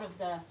grow out of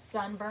the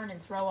sunburn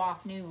and throw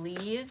off new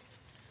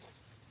leaves.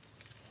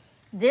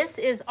 This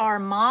is our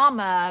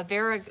mama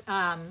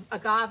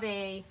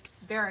agave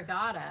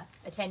variegata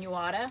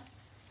attenuata.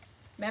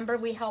 Remember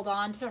we held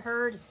on to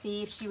her to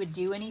see if she would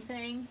do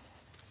anything?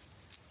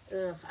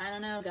 Ugh, I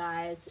don't know,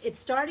 guys. It's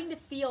starting to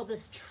feel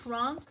this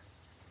trunk,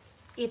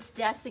 it's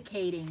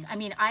desiccating. I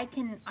mean, I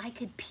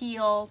could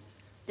peel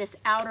this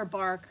outer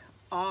bark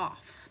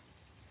off.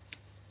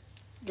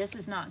 This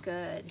is not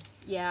good.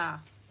 Yeah.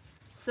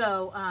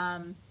 So,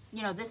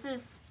 you know, this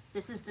is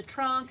the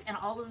trunk and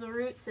all of the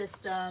root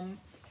system,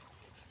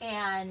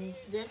 and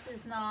this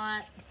is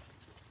not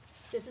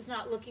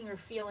looking or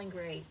feeling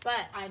great.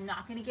 But I'm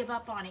not going to give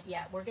up on it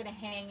yet. We're going to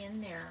hang in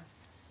there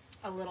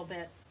a little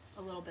bit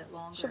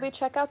longer. Should we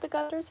check out the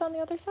gutters on the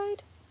other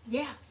side?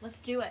 Yeah,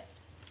 let's do it.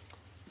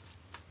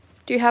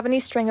 Do you have any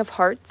string of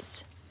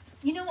hearts?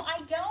 You know,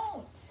 I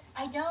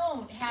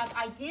don't have.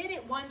 I did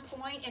at one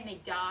point and they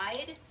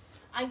died.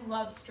 I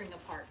love string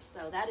of hearts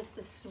though. That is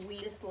the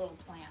sweetest little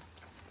plant.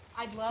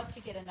 I'd love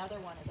to get another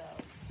one of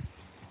those.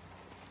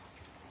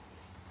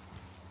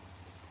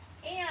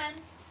 And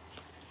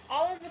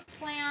all of the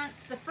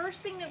plants, the first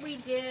thing that we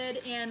did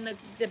in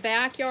the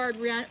backyard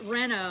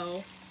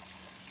reno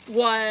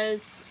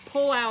was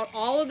pull out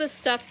all of the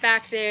stuff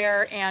back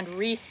there and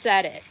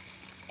reset it.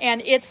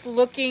 And it's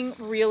looking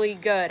really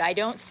good. I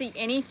don't see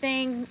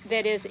anything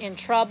that is in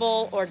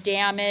trouble or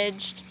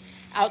damaged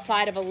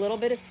outside of a little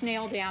bit of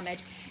snail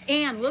damage.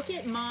 And look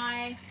at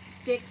my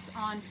sticks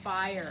on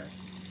fire.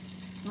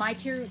 My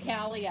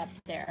Tirucali up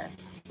there.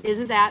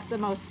 Isn't that the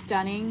most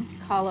stunning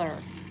color?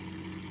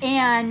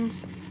 And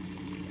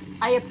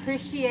I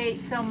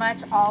appreciate so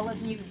much all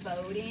of you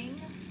voting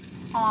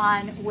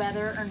on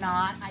whether or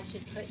not I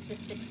should put the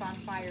sticks on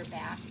fire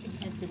back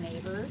at the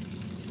neighbors.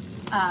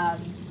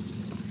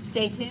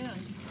 Stay tuned.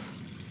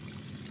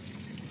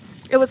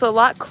 It was a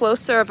lot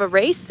closer of a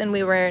race than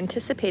we were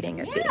anticipating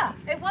it being. Yeah,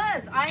 it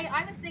was.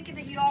 I was thinking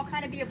that you'd all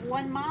kind of be of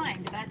one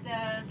mind, but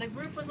the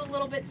group was a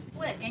little bit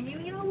split. And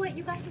you know what?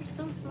 You guys are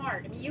so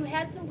smart. I mean, you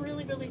had some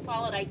really, really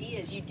solid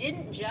ideas. You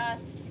didn't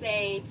just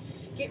say,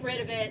 get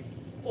rid of it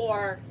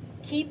or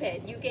keep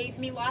it. You gave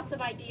me lots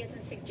of ideas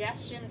and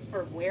suggestions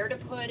for where to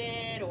put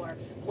it or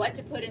what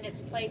to put in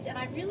its place. And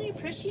I really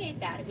appreciate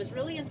that. It was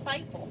really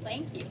insightful.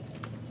 Thank you.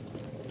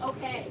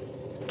 Okay.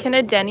 Can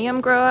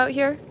adenium grow out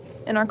here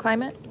in our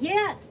climate?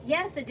 Yes,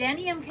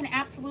 adenium can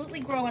absolutely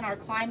grow in our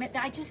climate.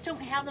 I just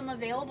don't have them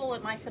available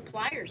at my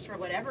suppliers for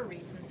whatever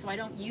reason, so I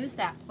don't use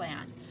that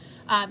plant.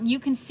 You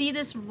can see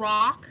this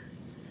rock.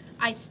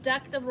 I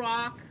stuck the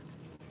rock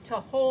to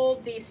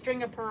hold these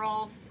string of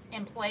pearls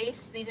in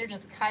place. These are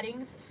just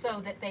cuttings so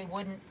that they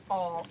wouldn't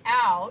fall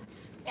out.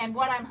 And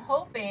what I'm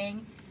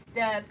hoping,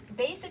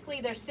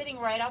 basically they're sitting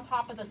right on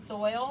top of the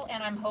soil,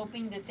 and I'm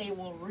hoping that they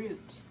will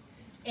root.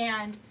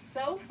 And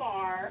so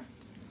far,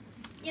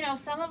 you know,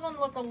 some of them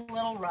look a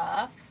little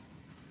rough,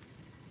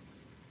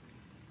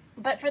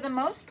 but for the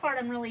most part,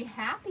 I'm really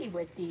happy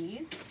with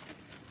these.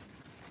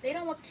 They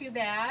don't look too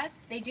bad.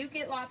 They do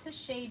get lots of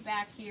shade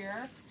back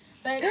here,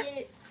 but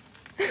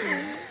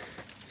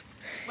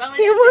well,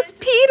 He almost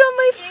peed on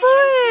my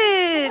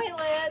foot.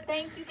 Toilet.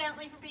 Thank you,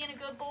 Bentley, for being a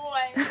good boy.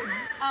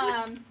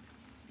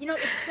 You know,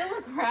 it's still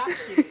a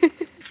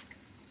crapshoot.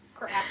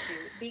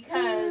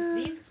 Because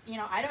these, you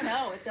know, I don't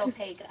know if they'll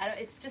take.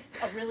 It's just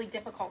a really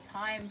difficult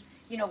time,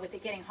 you know, with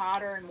it getting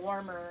hotter and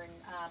warmer, and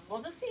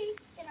we'll just see.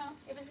 You know,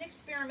 it was an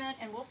experiment,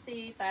 and we'll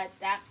see. But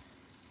that's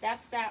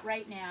that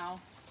right now.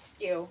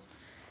 Ew.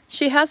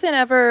 She hasn't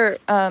ever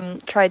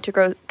tried to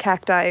grow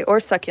cacti or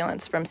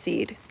succulents from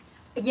seed.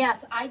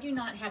 Yes, I do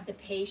not have the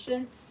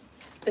patience.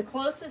 The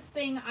closest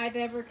thing I've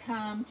ever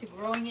come to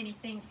growing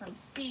anything from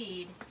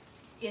seed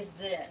is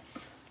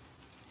this.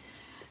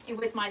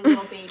 With my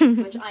little babies,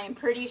 which I am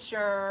pretty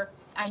sure,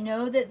 I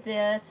know that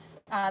this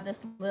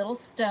little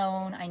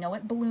stone, I know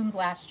it bloomed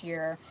last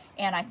year,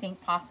 and I think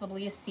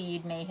possibly a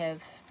seed may have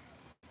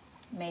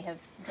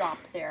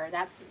dropped there.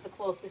 That's the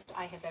closest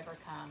I have ever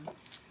come.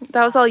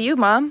 That was all you,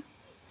 Mom.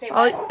 Say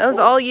what? That was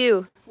all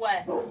you.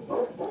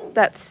 What?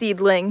 That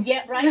seedling.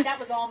 Yeah, right. That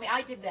was all me.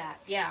 I did that.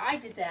 Yeah, I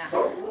did that.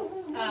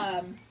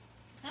 All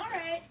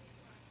right.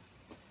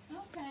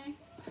 Okay.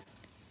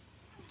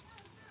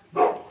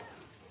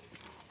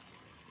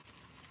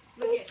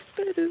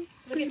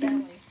 Look at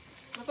Bentley.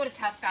 Look what a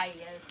tough guy he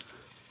is.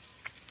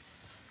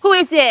 Who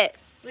is it?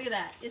 Look at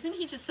that. Isn't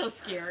he just so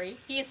scary?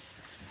 He is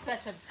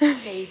such a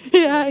baby.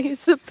 Yeah,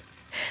 he's the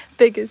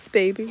biggest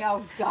baby.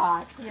 Oh,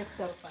 gosh. He is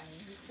so funny.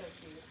 He's so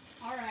cute.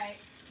 All right.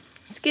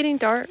 It's getting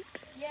dark.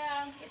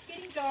 Yeah, it's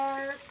getting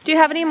dark. Do you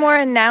have any more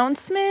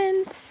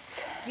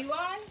announcements? Do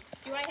I?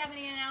 Do I have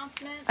any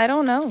announcements? I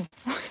don't know.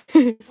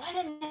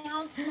 What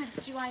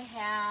announcements do I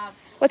have?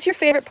 What's your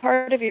favorite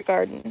part of your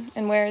garden,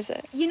 and where is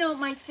it? You know,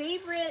 my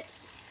favorite,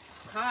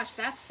 gosh,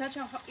 that's such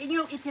a, you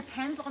know, it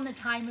depends on the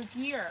time of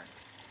year.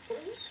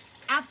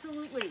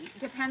 Absolutely.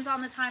 Depends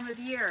on the time of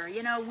year.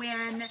 You know,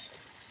 when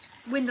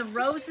the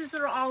roses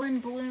are all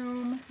in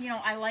bloom, you know,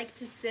 I like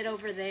to sit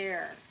over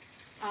there.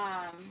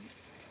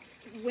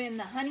 When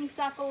the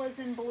honeysuckle is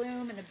in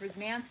bloom and the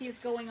brugmansia is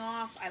going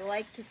off, I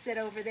like to sit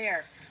over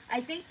there.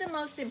 I think the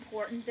most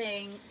important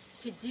thing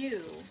to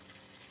do,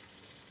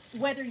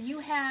 whether you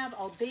have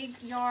a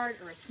big yard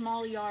or a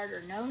small yard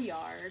or no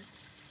yard,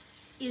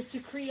 is to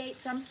create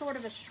some sort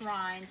of a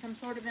shrine, some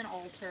sort of an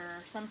altar,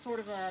 some sort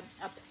of a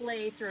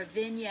place or a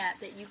vignette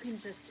that you can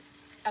just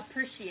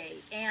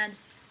appreciate. And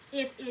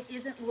if it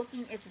isn't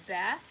looking its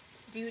best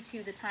due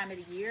to the time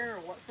of the year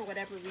or for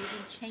whatever reason,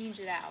 change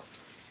it out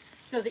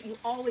so that you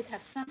always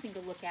have something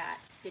to look at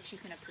that you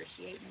can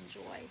appreciate and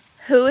enjoy.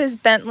 Who is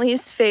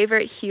Bentley's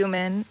favorite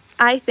human?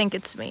 I think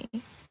it's me.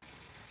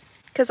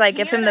 Because I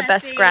give him the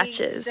best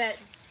scratches.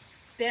 That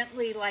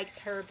Bentley likes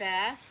her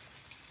best.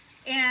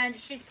 And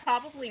she's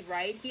probably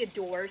right. He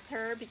adores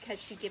her because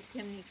she gives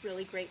him these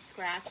really great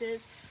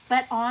scratches.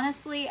 But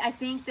honestly, I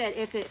think that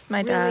if it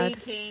really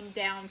came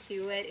down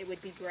to it, it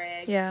would be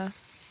Greg. Yeah.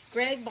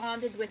 Greg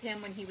bonded with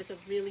him when he was a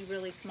really,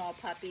 really small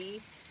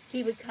puppy.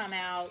 He would come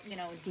out, you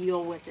know,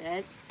 deal with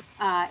it.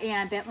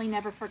 And Bentley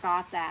never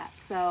forgot that.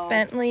 So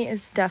Bentley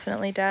is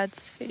definitely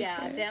Dad's favorite.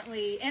 Yeah,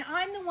 Bentley. And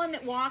I'm the one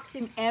that walks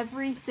him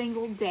every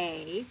single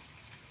day.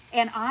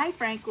 And I,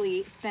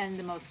 frankly, spend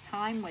the most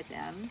time with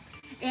him.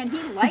 And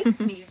he likes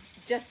me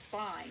just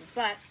fine.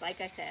 But, like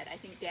I said, I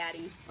think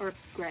Daddy, or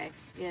Greg,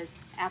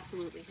 is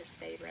absolutely his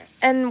favorite.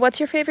 And what's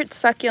your favorite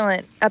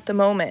succulent at the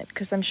moment?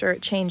 Because I'm sure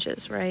it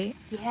changes, right?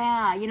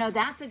 Yeah, you know,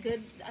 that's a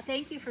good...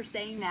 Thank you for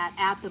saying that,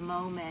 at the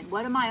moment.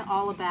 What am I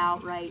all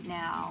about right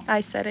now? I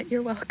said it.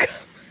 You're welcome.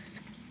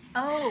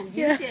 Oh,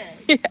 you did?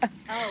 Yeah.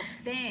 Oh,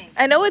 thanks.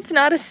 I know it's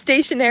not a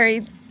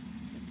stationary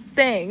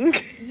thing.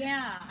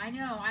 Yeah, I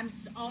know. I'm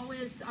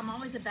always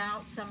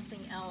about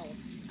something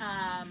else.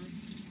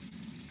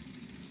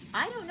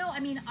 I don't know. I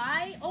mean,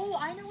 I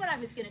know what I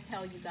was going to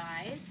tell you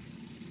guys.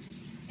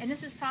 And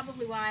this is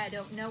probably why I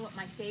don't know what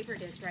my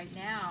favorite is right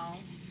now.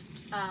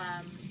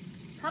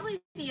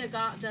 Probably the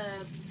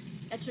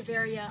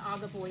Echeverria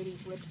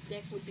Agavoides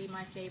lipstick would be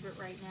my favorite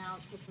right now.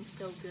 It's looking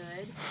so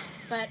good.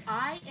 But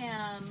I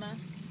am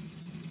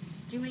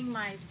doing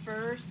my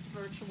first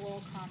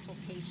virtual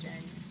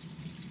consultation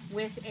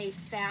with a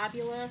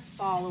fabulous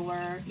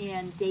follower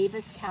in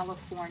Davis,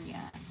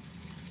 California.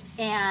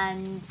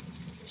 And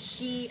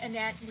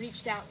Annette,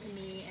 reached out to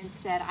me and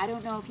said, I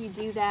don't know if you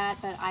do that,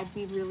 but I'd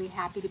be really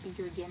happy to be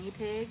your guinea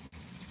pig.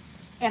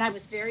 And I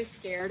was very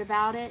scared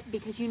about it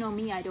because, you know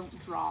me, I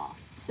don't draw.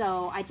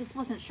 So I just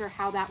wasn't sure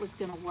how that was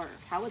going to work.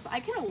 I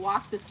could have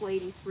walked this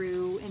lady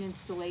through an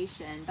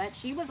installation, but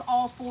she was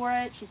all for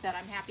it. She said,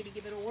 I'm happy to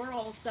give it a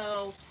whirl.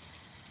 So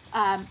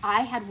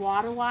I had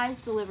Waterwise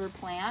deliver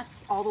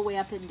plants all the way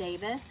up in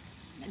Davis.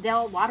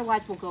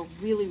 Waterwise will go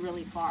really,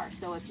 really far.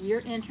 So if you're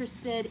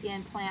interested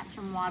in plants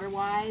from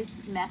Waterwise,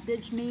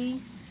 message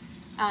me,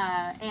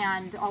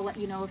 and I'll let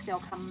you know if they'll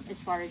come as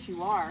far as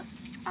you are.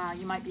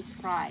 You might be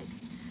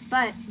surprised.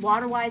 But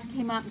Waterwise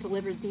came up and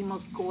delivered the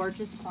most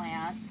gorgeous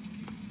plants.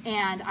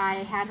 And I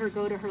had her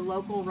go to her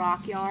local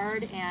rock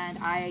yard, and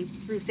I,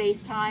 through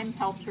FaceTime,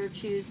 helped her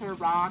choose her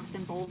rocks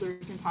and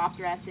boulders and top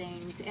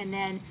dressings. And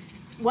then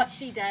what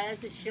she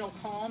does is she'll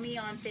call me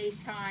on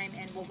FaceTime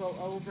and we'll go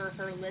over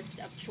her list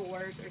of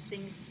chores or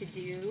things to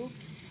do.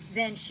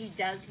 Then she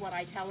does what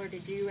I tell her to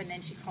do, and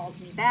then she calls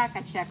me back.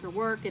 I check her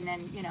work, and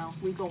then, you know,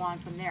 we go on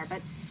from there.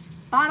 But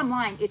bottom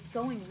line, it's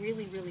going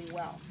really, really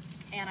well.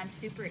 And I'm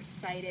super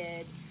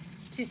excited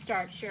to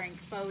start sharing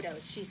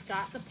photos. She's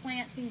got the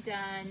planting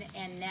done,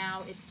 and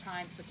now it's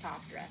time for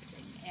top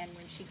dressing. And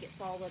when she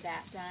gets all of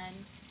that done,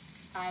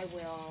 I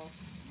will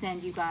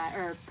send you guys,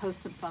 or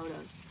post some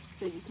photos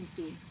so you can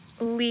see.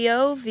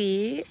 Leo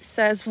V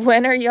says,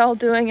 when are y'all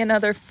doing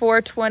another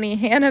 420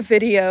 Hannah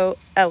video?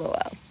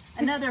 LOL.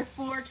 Another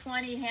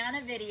 420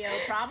 Hannah video,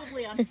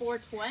 probably on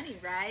 420,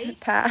 right?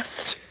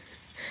 Passed.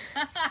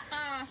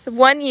 So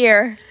 1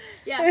 year.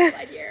 Yeah,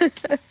 1 year.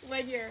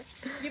 1 year.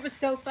 It was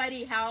so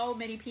funny how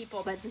many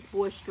people that just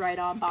whooshed right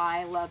on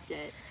by. I loved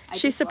it.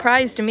 She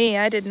surprised me.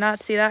 I did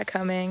not see that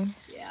coming.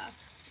 Yeah.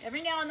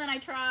 Every now and then I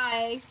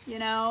try, you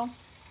know.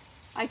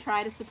 I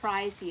try to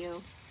surprise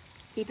you.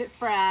 Keep it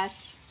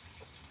fresh.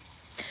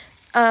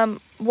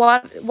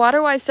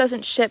 Waterwise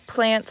doesn't ship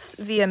plants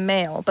via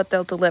mail, but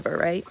they'll deliver,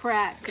 right?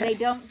 Correct. Okay. They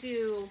don't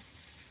do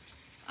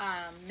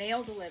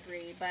mail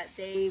delivery, but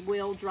they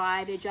will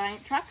drive a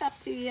giant truck up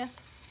to you.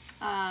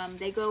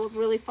 They go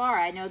really far.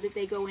 I know that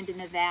they go into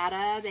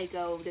Nevada, they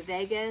go to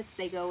Vegas,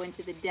 they go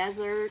into the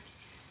desert.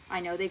 I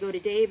know they go to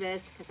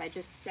Davis because I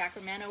just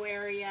Sacramento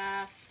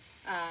area.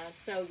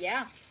 So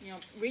yeah, you know,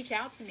 reach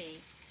out to me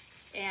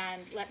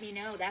and let me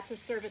know. That's a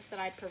service that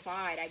I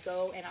provide. I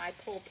go and I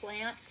pull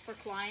plants for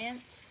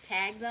clients,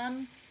 tag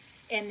them,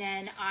 and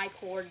then I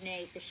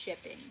coordinate the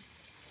shipping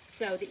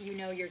so that you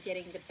know you're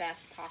getting the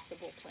best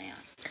possible plant.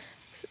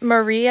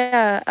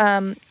 Maria,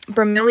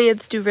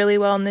 bromeliads do really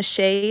well in the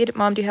shade.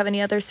 Mom, do you have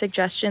any other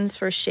suggestions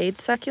for shade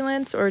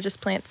succulents or just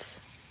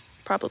plants?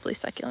 Probably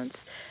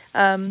succulents.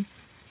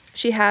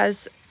 She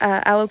has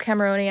aloe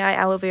cameronii,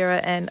 aloe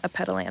vera, and a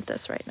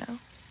petalanthus right now.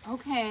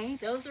 Okay,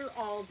 those are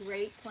all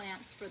great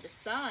plants for the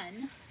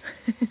sun.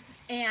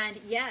 And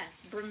yes,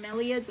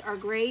 bromeliads are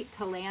great.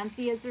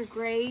 Tillandsias are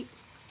great.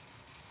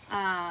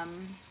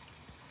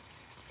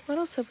 What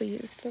else have we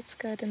used that's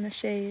good in the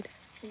shade?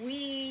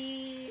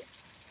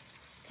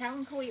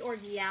 Kalanchoe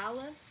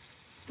orgialis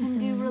can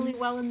do really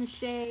well in the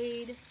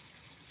shade.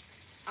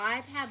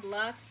 I've had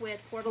luck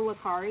with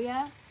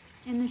Portulacaria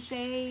in the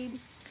shade.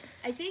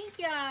 I think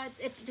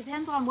it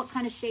depends on what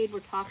kind of shade we're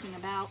talking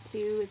about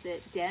too. Is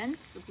it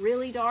dense,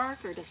 really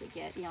dark, or does it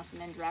get, you know, some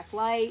indirect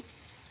light?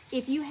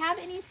 If you have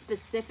any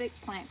specific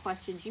plant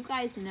questions, you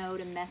guys know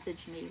to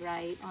message me,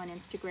 right, on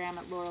Instagram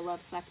at Laura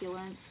Loves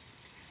Succulents.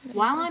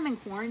 While I'm in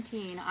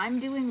quarantine, I'm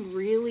doing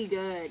really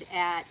good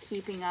at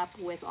keeping up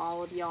with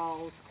all of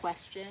y'all's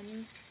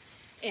questions.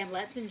 And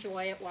let's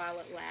enjoy it while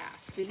it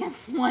lasts.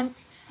 Because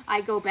once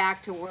I go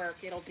back to work,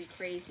 it'll be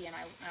crazy and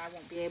I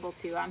won't be able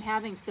to. I'm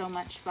having so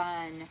much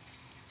fun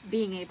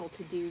being able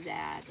to do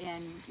that,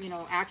 and you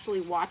know,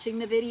 actually watching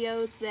the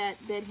videos that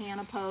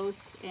Hannah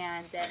posts,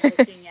 and then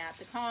looking at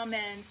the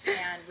comments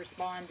and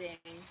responding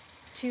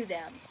to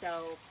them.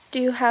 So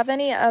Do you have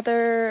any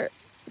other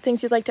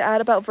things you'd like to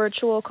add about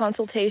virtual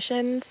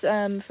consultations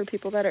for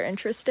people that are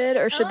interested,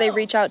 or should they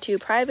reach out to you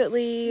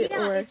privately?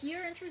 Yeah, or if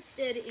you're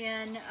interested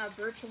in a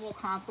virtual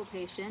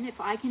consultation, if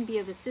I can be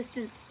of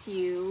assistance to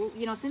you,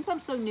 you know, since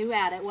I'm so new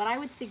at it, what I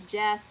would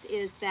suggest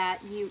is that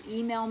you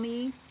email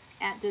me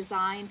at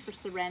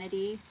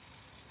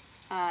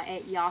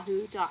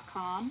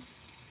designforserenity@yahoo.com.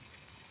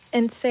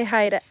 And say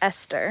hi to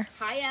Esther.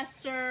 Hi,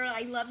 Esther.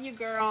 I love you,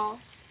 girl.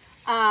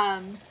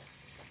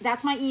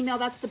 That's my email.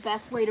 That's the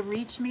best way to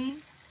reach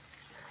me.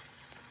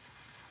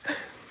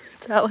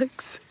 It's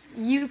Alex.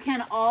 You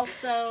can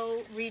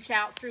also reach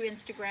out through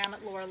Instagram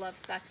at Laura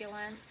Loves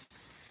Succulents.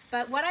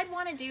 But what I'd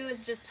want to do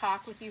is just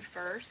talk with you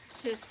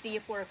first to see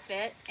if we're a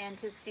fit and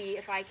to see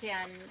if I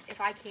can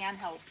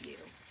help you.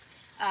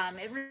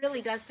 It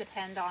really does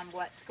depend on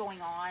what's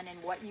going on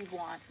and what you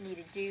want me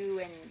to do,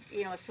 and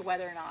you know, as to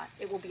whether or not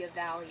it will be of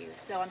value.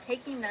 So I'm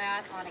taking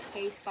that on a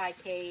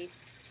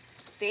case-by-case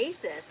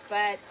basis.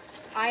 But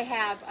I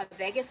have a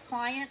Vegas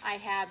client. I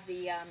have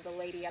the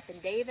lady up in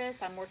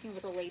Davis. I'm working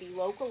with a lady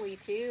locally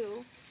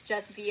too,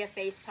 just via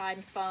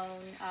FaceTime,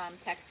 phone,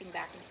 texting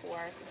back and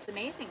forth. It's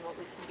amazing what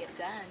we can get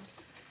done.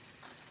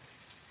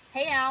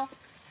 Hey, Al.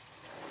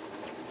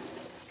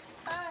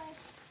 Hi.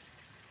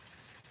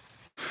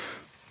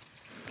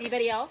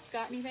 Anybody else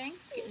got anything?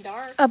 It's getting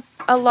dark.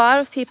 A lot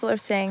of people are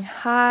saying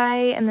hi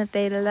and that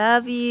they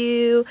love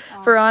you.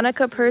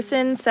 Veronica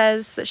Person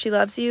says that she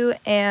loves you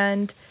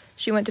and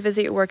she went to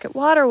visit your work at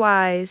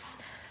Waterwise.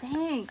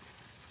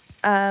 Thanks.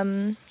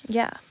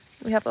 Yeah,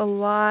 we have a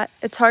lot.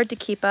 It's hard to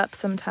keep up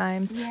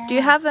sometimes. Yeah. Do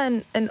you have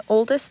an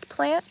oldest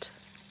plant?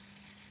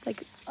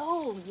 Like,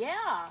 Oh,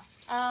 yeah.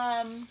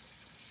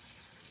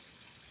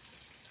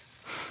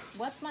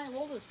 What's my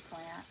oldest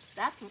plant?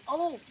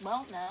 Well,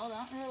 no,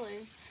 not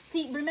really.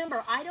 See,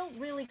 remember, I don't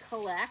really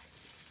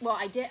collect. Well,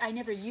 I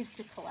never used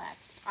to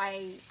collect.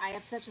 I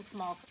have such a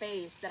small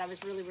space that I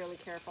was really, really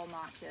careful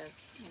not to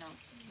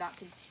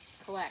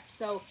collect.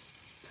 So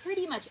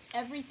pretty much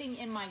everything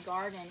in my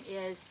garden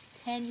is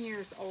 10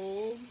 years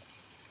old,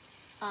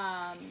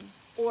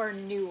 or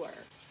newer,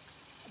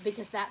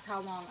 because that's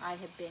how long I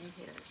have been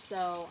here.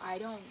 So I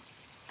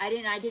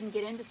didn't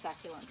get into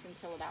succulents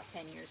until about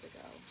 10 years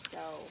ago.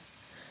 So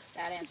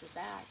that answers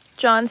that.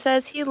 John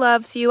says he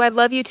loves you. I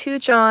love you too,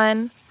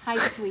 John. Hi,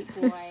 sweet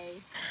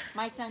boy.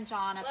 My son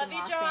John up in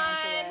Los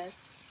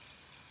Angeles.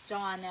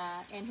 John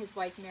and his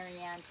wife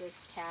Marianne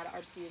just had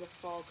our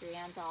beautiful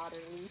granddaughter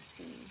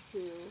Lucy,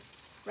 who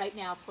right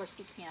now, of course,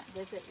 we can't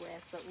visit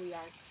with, but we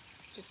are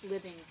just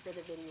living for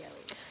the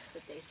videos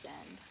that they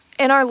send.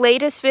 In our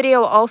latest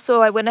video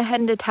also, I went ahead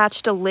and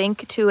attached a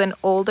link to an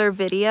older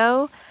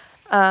video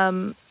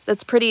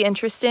that's pretty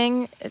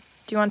interesting. Do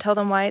you want to tell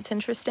them why it's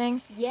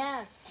interesting?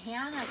 Yes,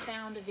 Hannah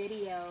found a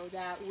video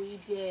that we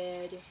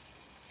did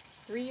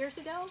 3 years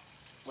ago,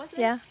 was it?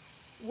 Yeah.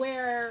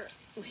 Where,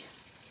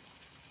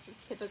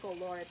 typical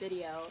Laura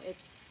video,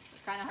 it's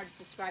kind of hard to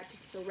describe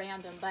because it's so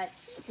random, but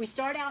we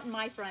start out in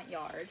my front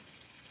yard,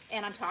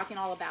 and I'm talking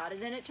all about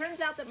it, and it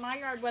turns out that my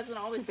yard wasn't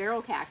always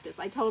barrel cactus.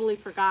 I totally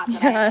forgot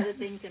that I had other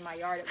things in my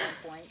yard at one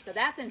point, so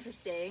that's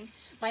interesting.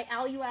 My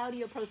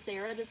Aluaudia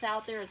procera that's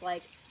out there is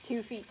like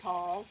 2 feet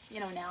tall. You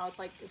know, now it's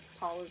like as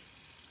tall as,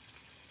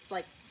 it's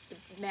like the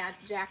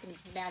Jack and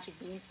Magic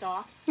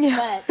Beanstalk.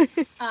 Yeah.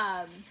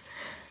 But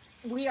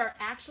we are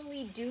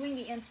actually doing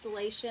the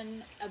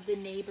installation of the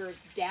neighbors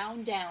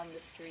down the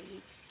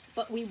street,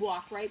 but we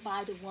walk right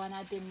by the one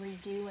I've been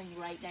redoing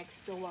right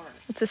next door.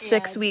 It's a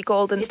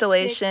 6-week-old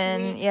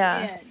installation. It's 6 weeks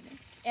yeah. in,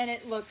 and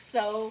it looks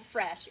so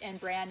fresh and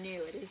brand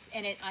new. It is,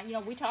 and it, you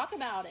know, we talk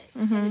about it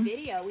in the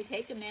video. We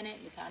take a minute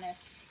and kind of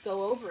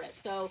go over it.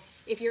 So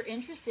if you're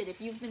interested, if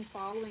you've been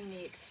following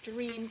the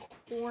extreme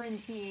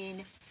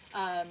quarantine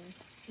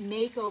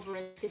makeover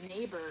of the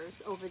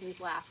neighbors over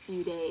these last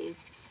few days,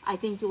 I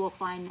think you will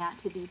find that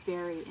to be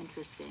very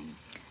interesting.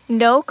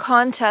 No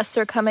contests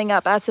are coming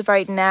up as of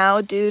right now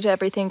due to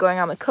everything going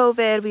on with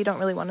COVID. We don't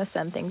really want to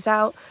send things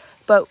out,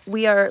 but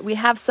we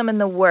have some in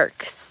the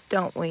works,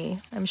 don't we?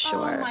 I'm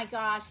sure. Oh my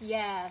gosh,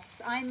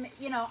 yes. I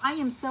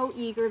am so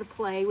eager to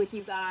play with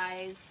you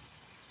guys.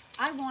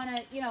 I want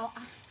to,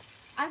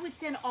 I would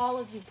send all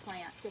of you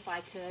plants if I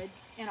could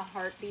in a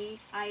heartbeat.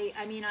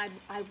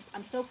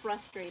 I'm so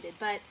frustrated,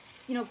 but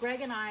you know,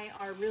 Greg and I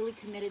are really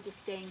committed to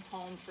staying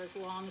home for as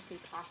long as we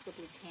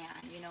possibly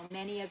can. You know,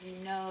 many of you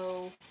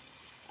know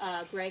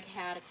Greg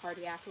had a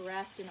cardiac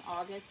arrest in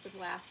August of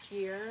last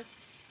year,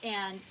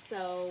 and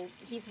so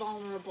he's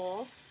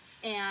vulnerable,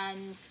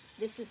 and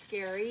this is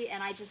scary,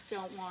 and I just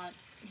don't want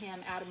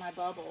him out of my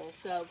bubble.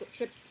 So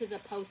trips to the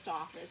post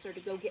office or to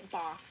go get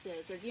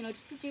boxes or, you know,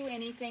 just to do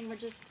anything. We're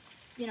just,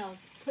 you know,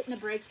 putting the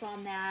brakes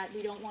on that.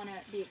 We don't want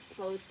to be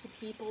exposed to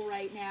people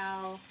right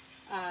now.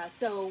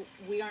 So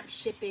we aren't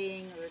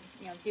shipping or,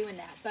 you know, doing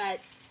that. But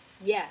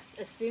yes,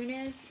 as soon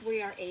as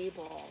we are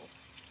able,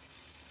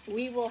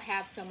 we will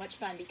have so much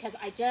fun, because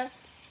I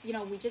just, you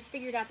know, we just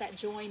figured out that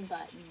join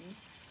button.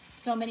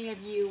 So many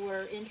of you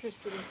were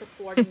interested in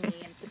supporting me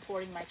and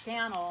supporting my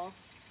channel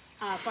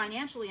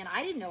financially, and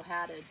I didn't know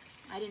how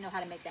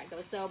to make that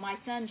go. So my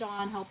son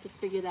John helped us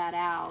figure that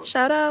out.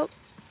 Shout out.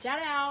 Shout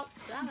out.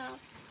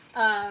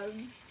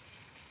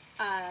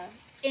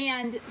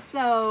 And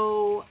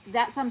so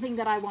that's something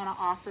that I want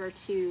to offer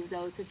to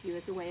those of you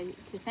as a way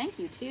to thank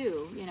you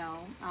too. You know,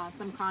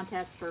 some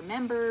contests for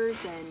members,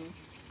 and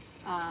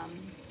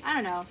I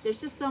don't know.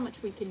 There's just so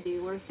much we can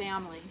do. We're a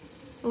family.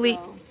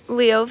 So.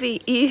 Leo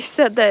VE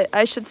said that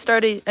I should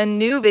start a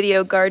new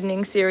video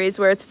gardening series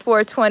where it's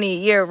 420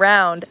 year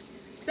round.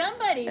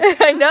 Somebody.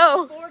 I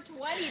know.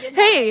 420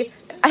 tonight.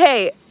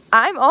 Hey,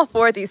 I'm all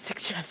for these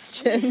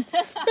suggestions.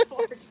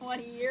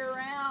 420 year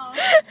round.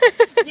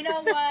 You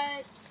know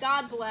what?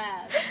 God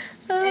bless.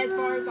 As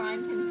far as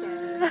I'm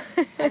concerned.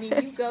 I mean,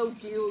 you go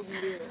do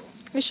you.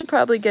 We should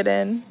probably get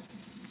in.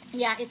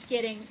 Yeah, it's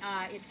getting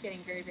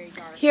very, very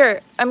dark.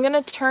 Here, I'm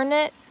gonna turn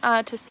it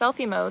to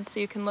selfie mode so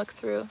you can look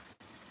through.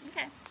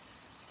 Okay.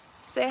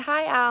 Say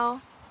hi,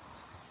 Al.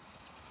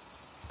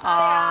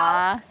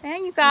 Aw, hey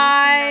you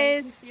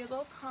guys. See your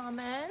little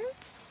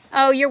comments.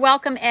 Oh, you're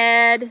welcome,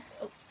 Ed.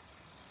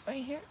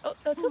 Right here. Oh,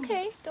 no, it's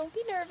okay. Don't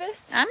be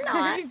nervous. I'm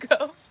not. There you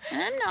go.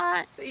 I'm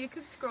not. So you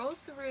can scroll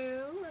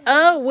through.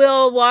 Oh,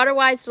 will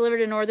Waterwise deliver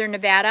to Northern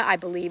Nevada? I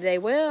believe they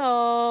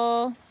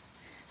will.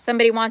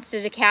 Somebody wants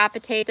to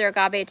decapitate their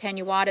agave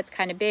attenuata. It's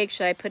kind of big.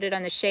 Should I put it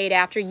on the shade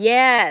after?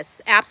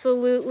 Yes,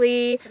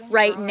 absolutely.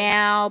 Right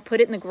now.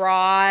 Put it in the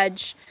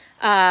garage.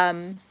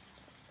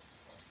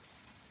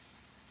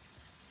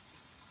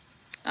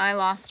 I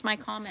lost my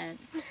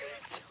comments.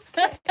 It's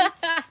okay.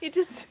 You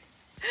just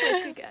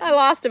click again. I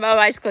lost them. Oh,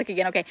 I just click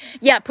again. Okay.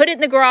 Yeah, put it in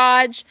the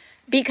garage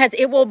because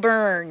it will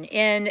burn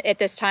at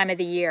this time of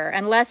the year.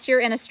 Unless you're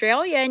in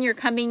Australia and you're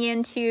coming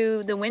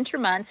into the winter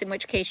months, in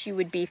which case you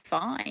would be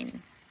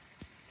fine.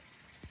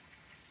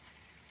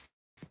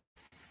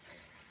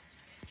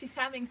 She's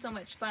having so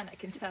much fun, I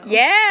can tell.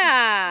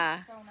 Yeah.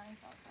 So nice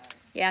outside.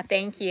 Yeah,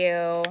 thank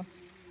you.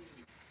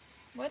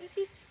 What is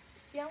he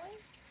yelling?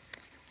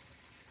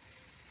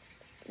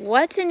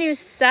 What's a new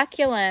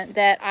succulent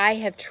that I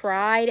have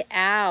tried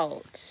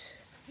out?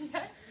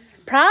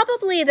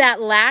 Probably that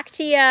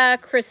Lactea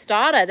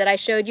cristata that I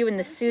showed you in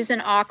the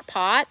Susan Ock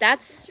pot.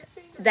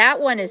 That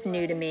one is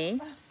new to me.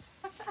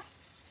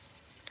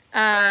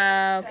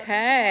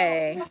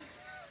 Okay.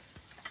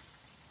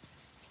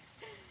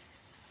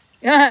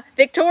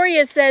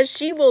 Victoria says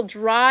she will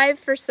drive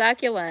for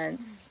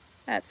succulents.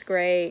 That's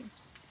great.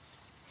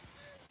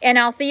 And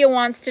Althea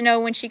wants to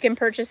know when she can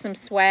purchase some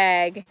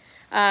swag.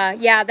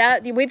 Yeah,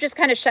 we've just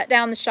kind of shut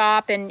down the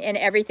shop and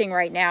everything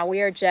right now.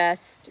 We are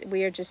just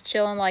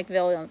chilling like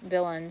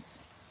villains.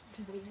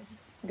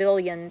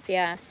 Villains,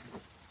 yes.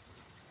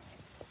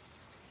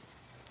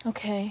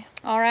 Okay.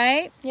 All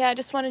right. Yeah, I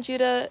just wanted you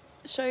to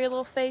show your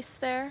little face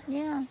there.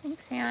 Yeah,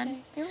 thanks, Han. Okay.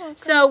 You're welcome.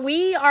 So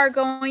we are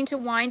going to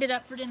wind it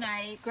up for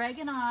tonight. Greg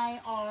and I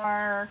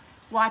are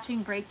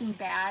watching Breaking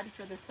Bad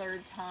for the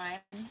third time,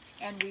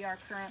 and we are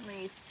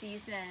currently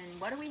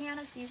what are we,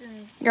 Hannah?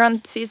 You're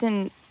on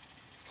season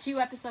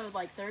 2, episode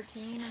like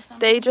 13 or something?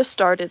 They just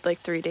started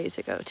like 3 days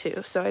ago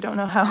too, so I don't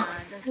know how.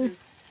 This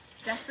is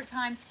desperate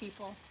times,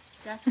 people.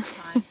 Desperate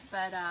times.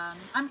 But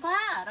I'm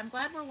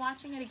glad we're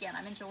watching it again.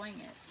 I'm enjoying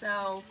it.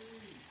 So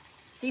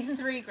season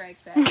 3, Greg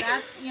said.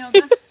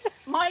 That's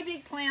my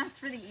big plans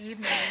for the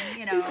evening,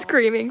 He's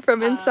screaming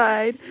from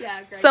inside.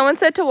 Yeah, Greg. Someone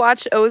said to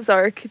watch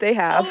Ozark. They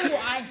have.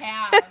 Oh, I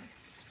have.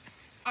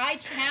 I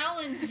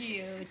challenge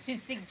you to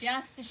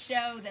suggest a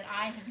show that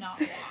I have not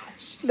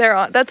watched. They're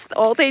on. That's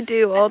all they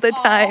do all the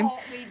time. All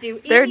we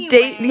do. They're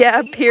anyway,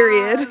 yeah,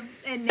 period.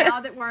 And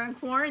now that we're in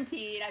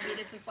quarantine, I mean,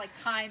 it's just like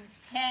times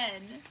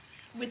 10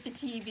 with the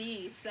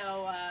TV.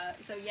 So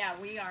yeah,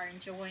 we are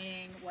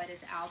enjoying what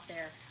is out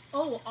there.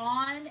 Oh,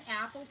 on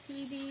Apple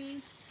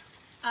TV,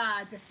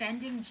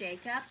 Defending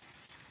Jacob.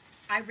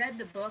 I read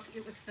the book.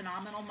 It was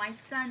phenomenal. My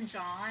son,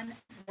 John,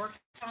 worked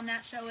on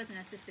that show as an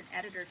assistant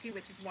editor, too,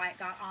 which is why it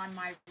got on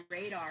my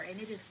radar. And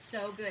it is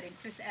so good. And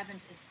Chris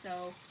Evans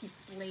he's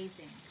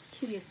blazing.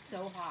 He is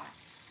so hot.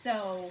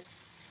 So,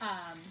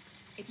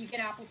 if you get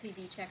Apple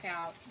TV, check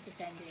out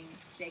Defending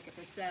Jacob.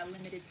 It's a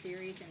limited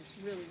series, and it's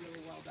really, really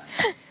well done.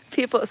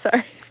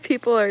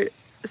 People are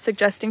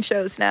suggesting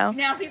shows now.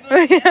 Now people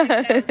are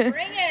suggesting shows.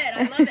 Bring it.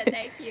 I love it.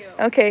 Thank you.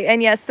 Okay,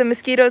 and yes, the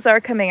mosquitoes are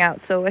coming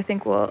out, so I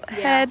think we'll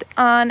head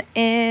on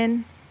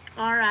in.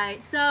 All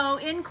right, so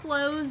in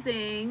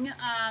closing,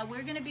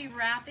 we're going to be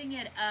wrapping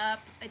it up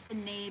at the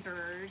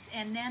neighbors,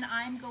 and then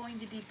I'm going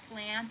to be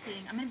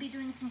planting, I'm going to be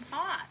doing some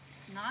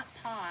pots, not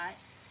pot,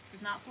 this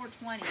is not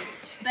 420,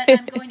 but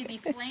I'm going to be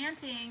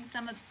planting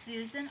some of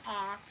Susan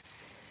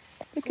Ock's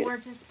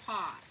gorgeous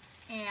pots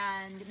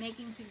and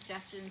making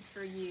suggestions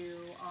for you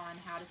on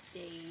how to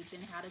stage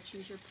and how to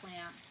choose your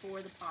plants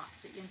for the pots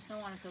and so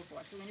on and so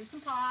forth. So we're going to do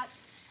some pots.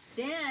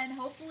 Then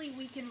hopefully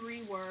we can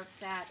rework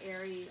that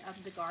area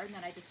of the garden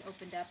that I just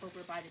opened up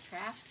over by the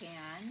trash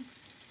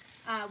cans.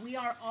 We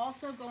are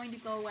also going to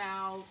go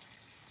out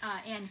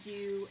and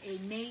do a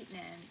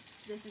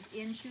maintenance. This is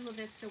in Chula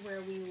Vista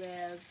where we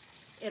live.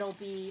 It'll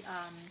be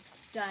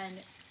done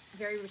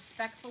very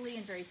respectfully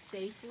and very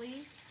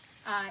safely.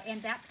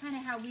 And that's kind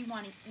of how we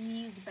want to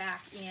ease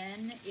back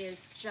in,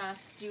 is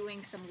just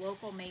doing some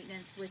local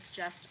maintenance with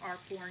just our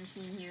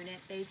quarantine unit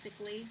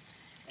basically,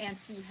 and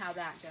see how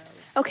that goes.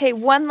 Okay,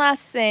 one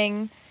last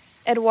thing.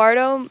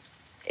 Eduardo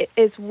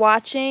is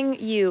watching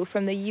you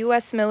from the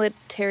U.S.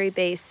 military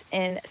base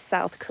in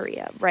South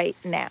Korea right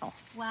now.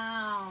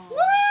 Wow.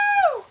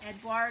 Woo!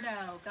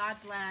 Eduardo, God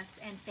bless,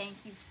 and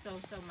thank you so,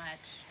 so much.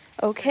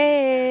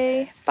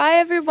 Okay, bye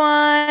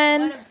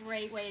everyone. What a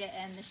great way to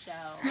end the show.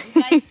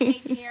 You guys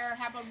take care.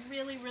 Have a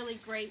really, really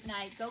great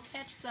night. Go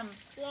catch some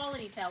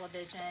quality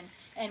television,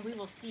 and we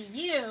will see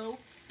you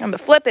On the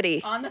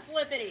flippity. on the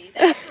flippity.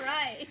 That's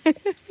right.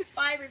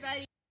 Bye,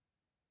 everybody.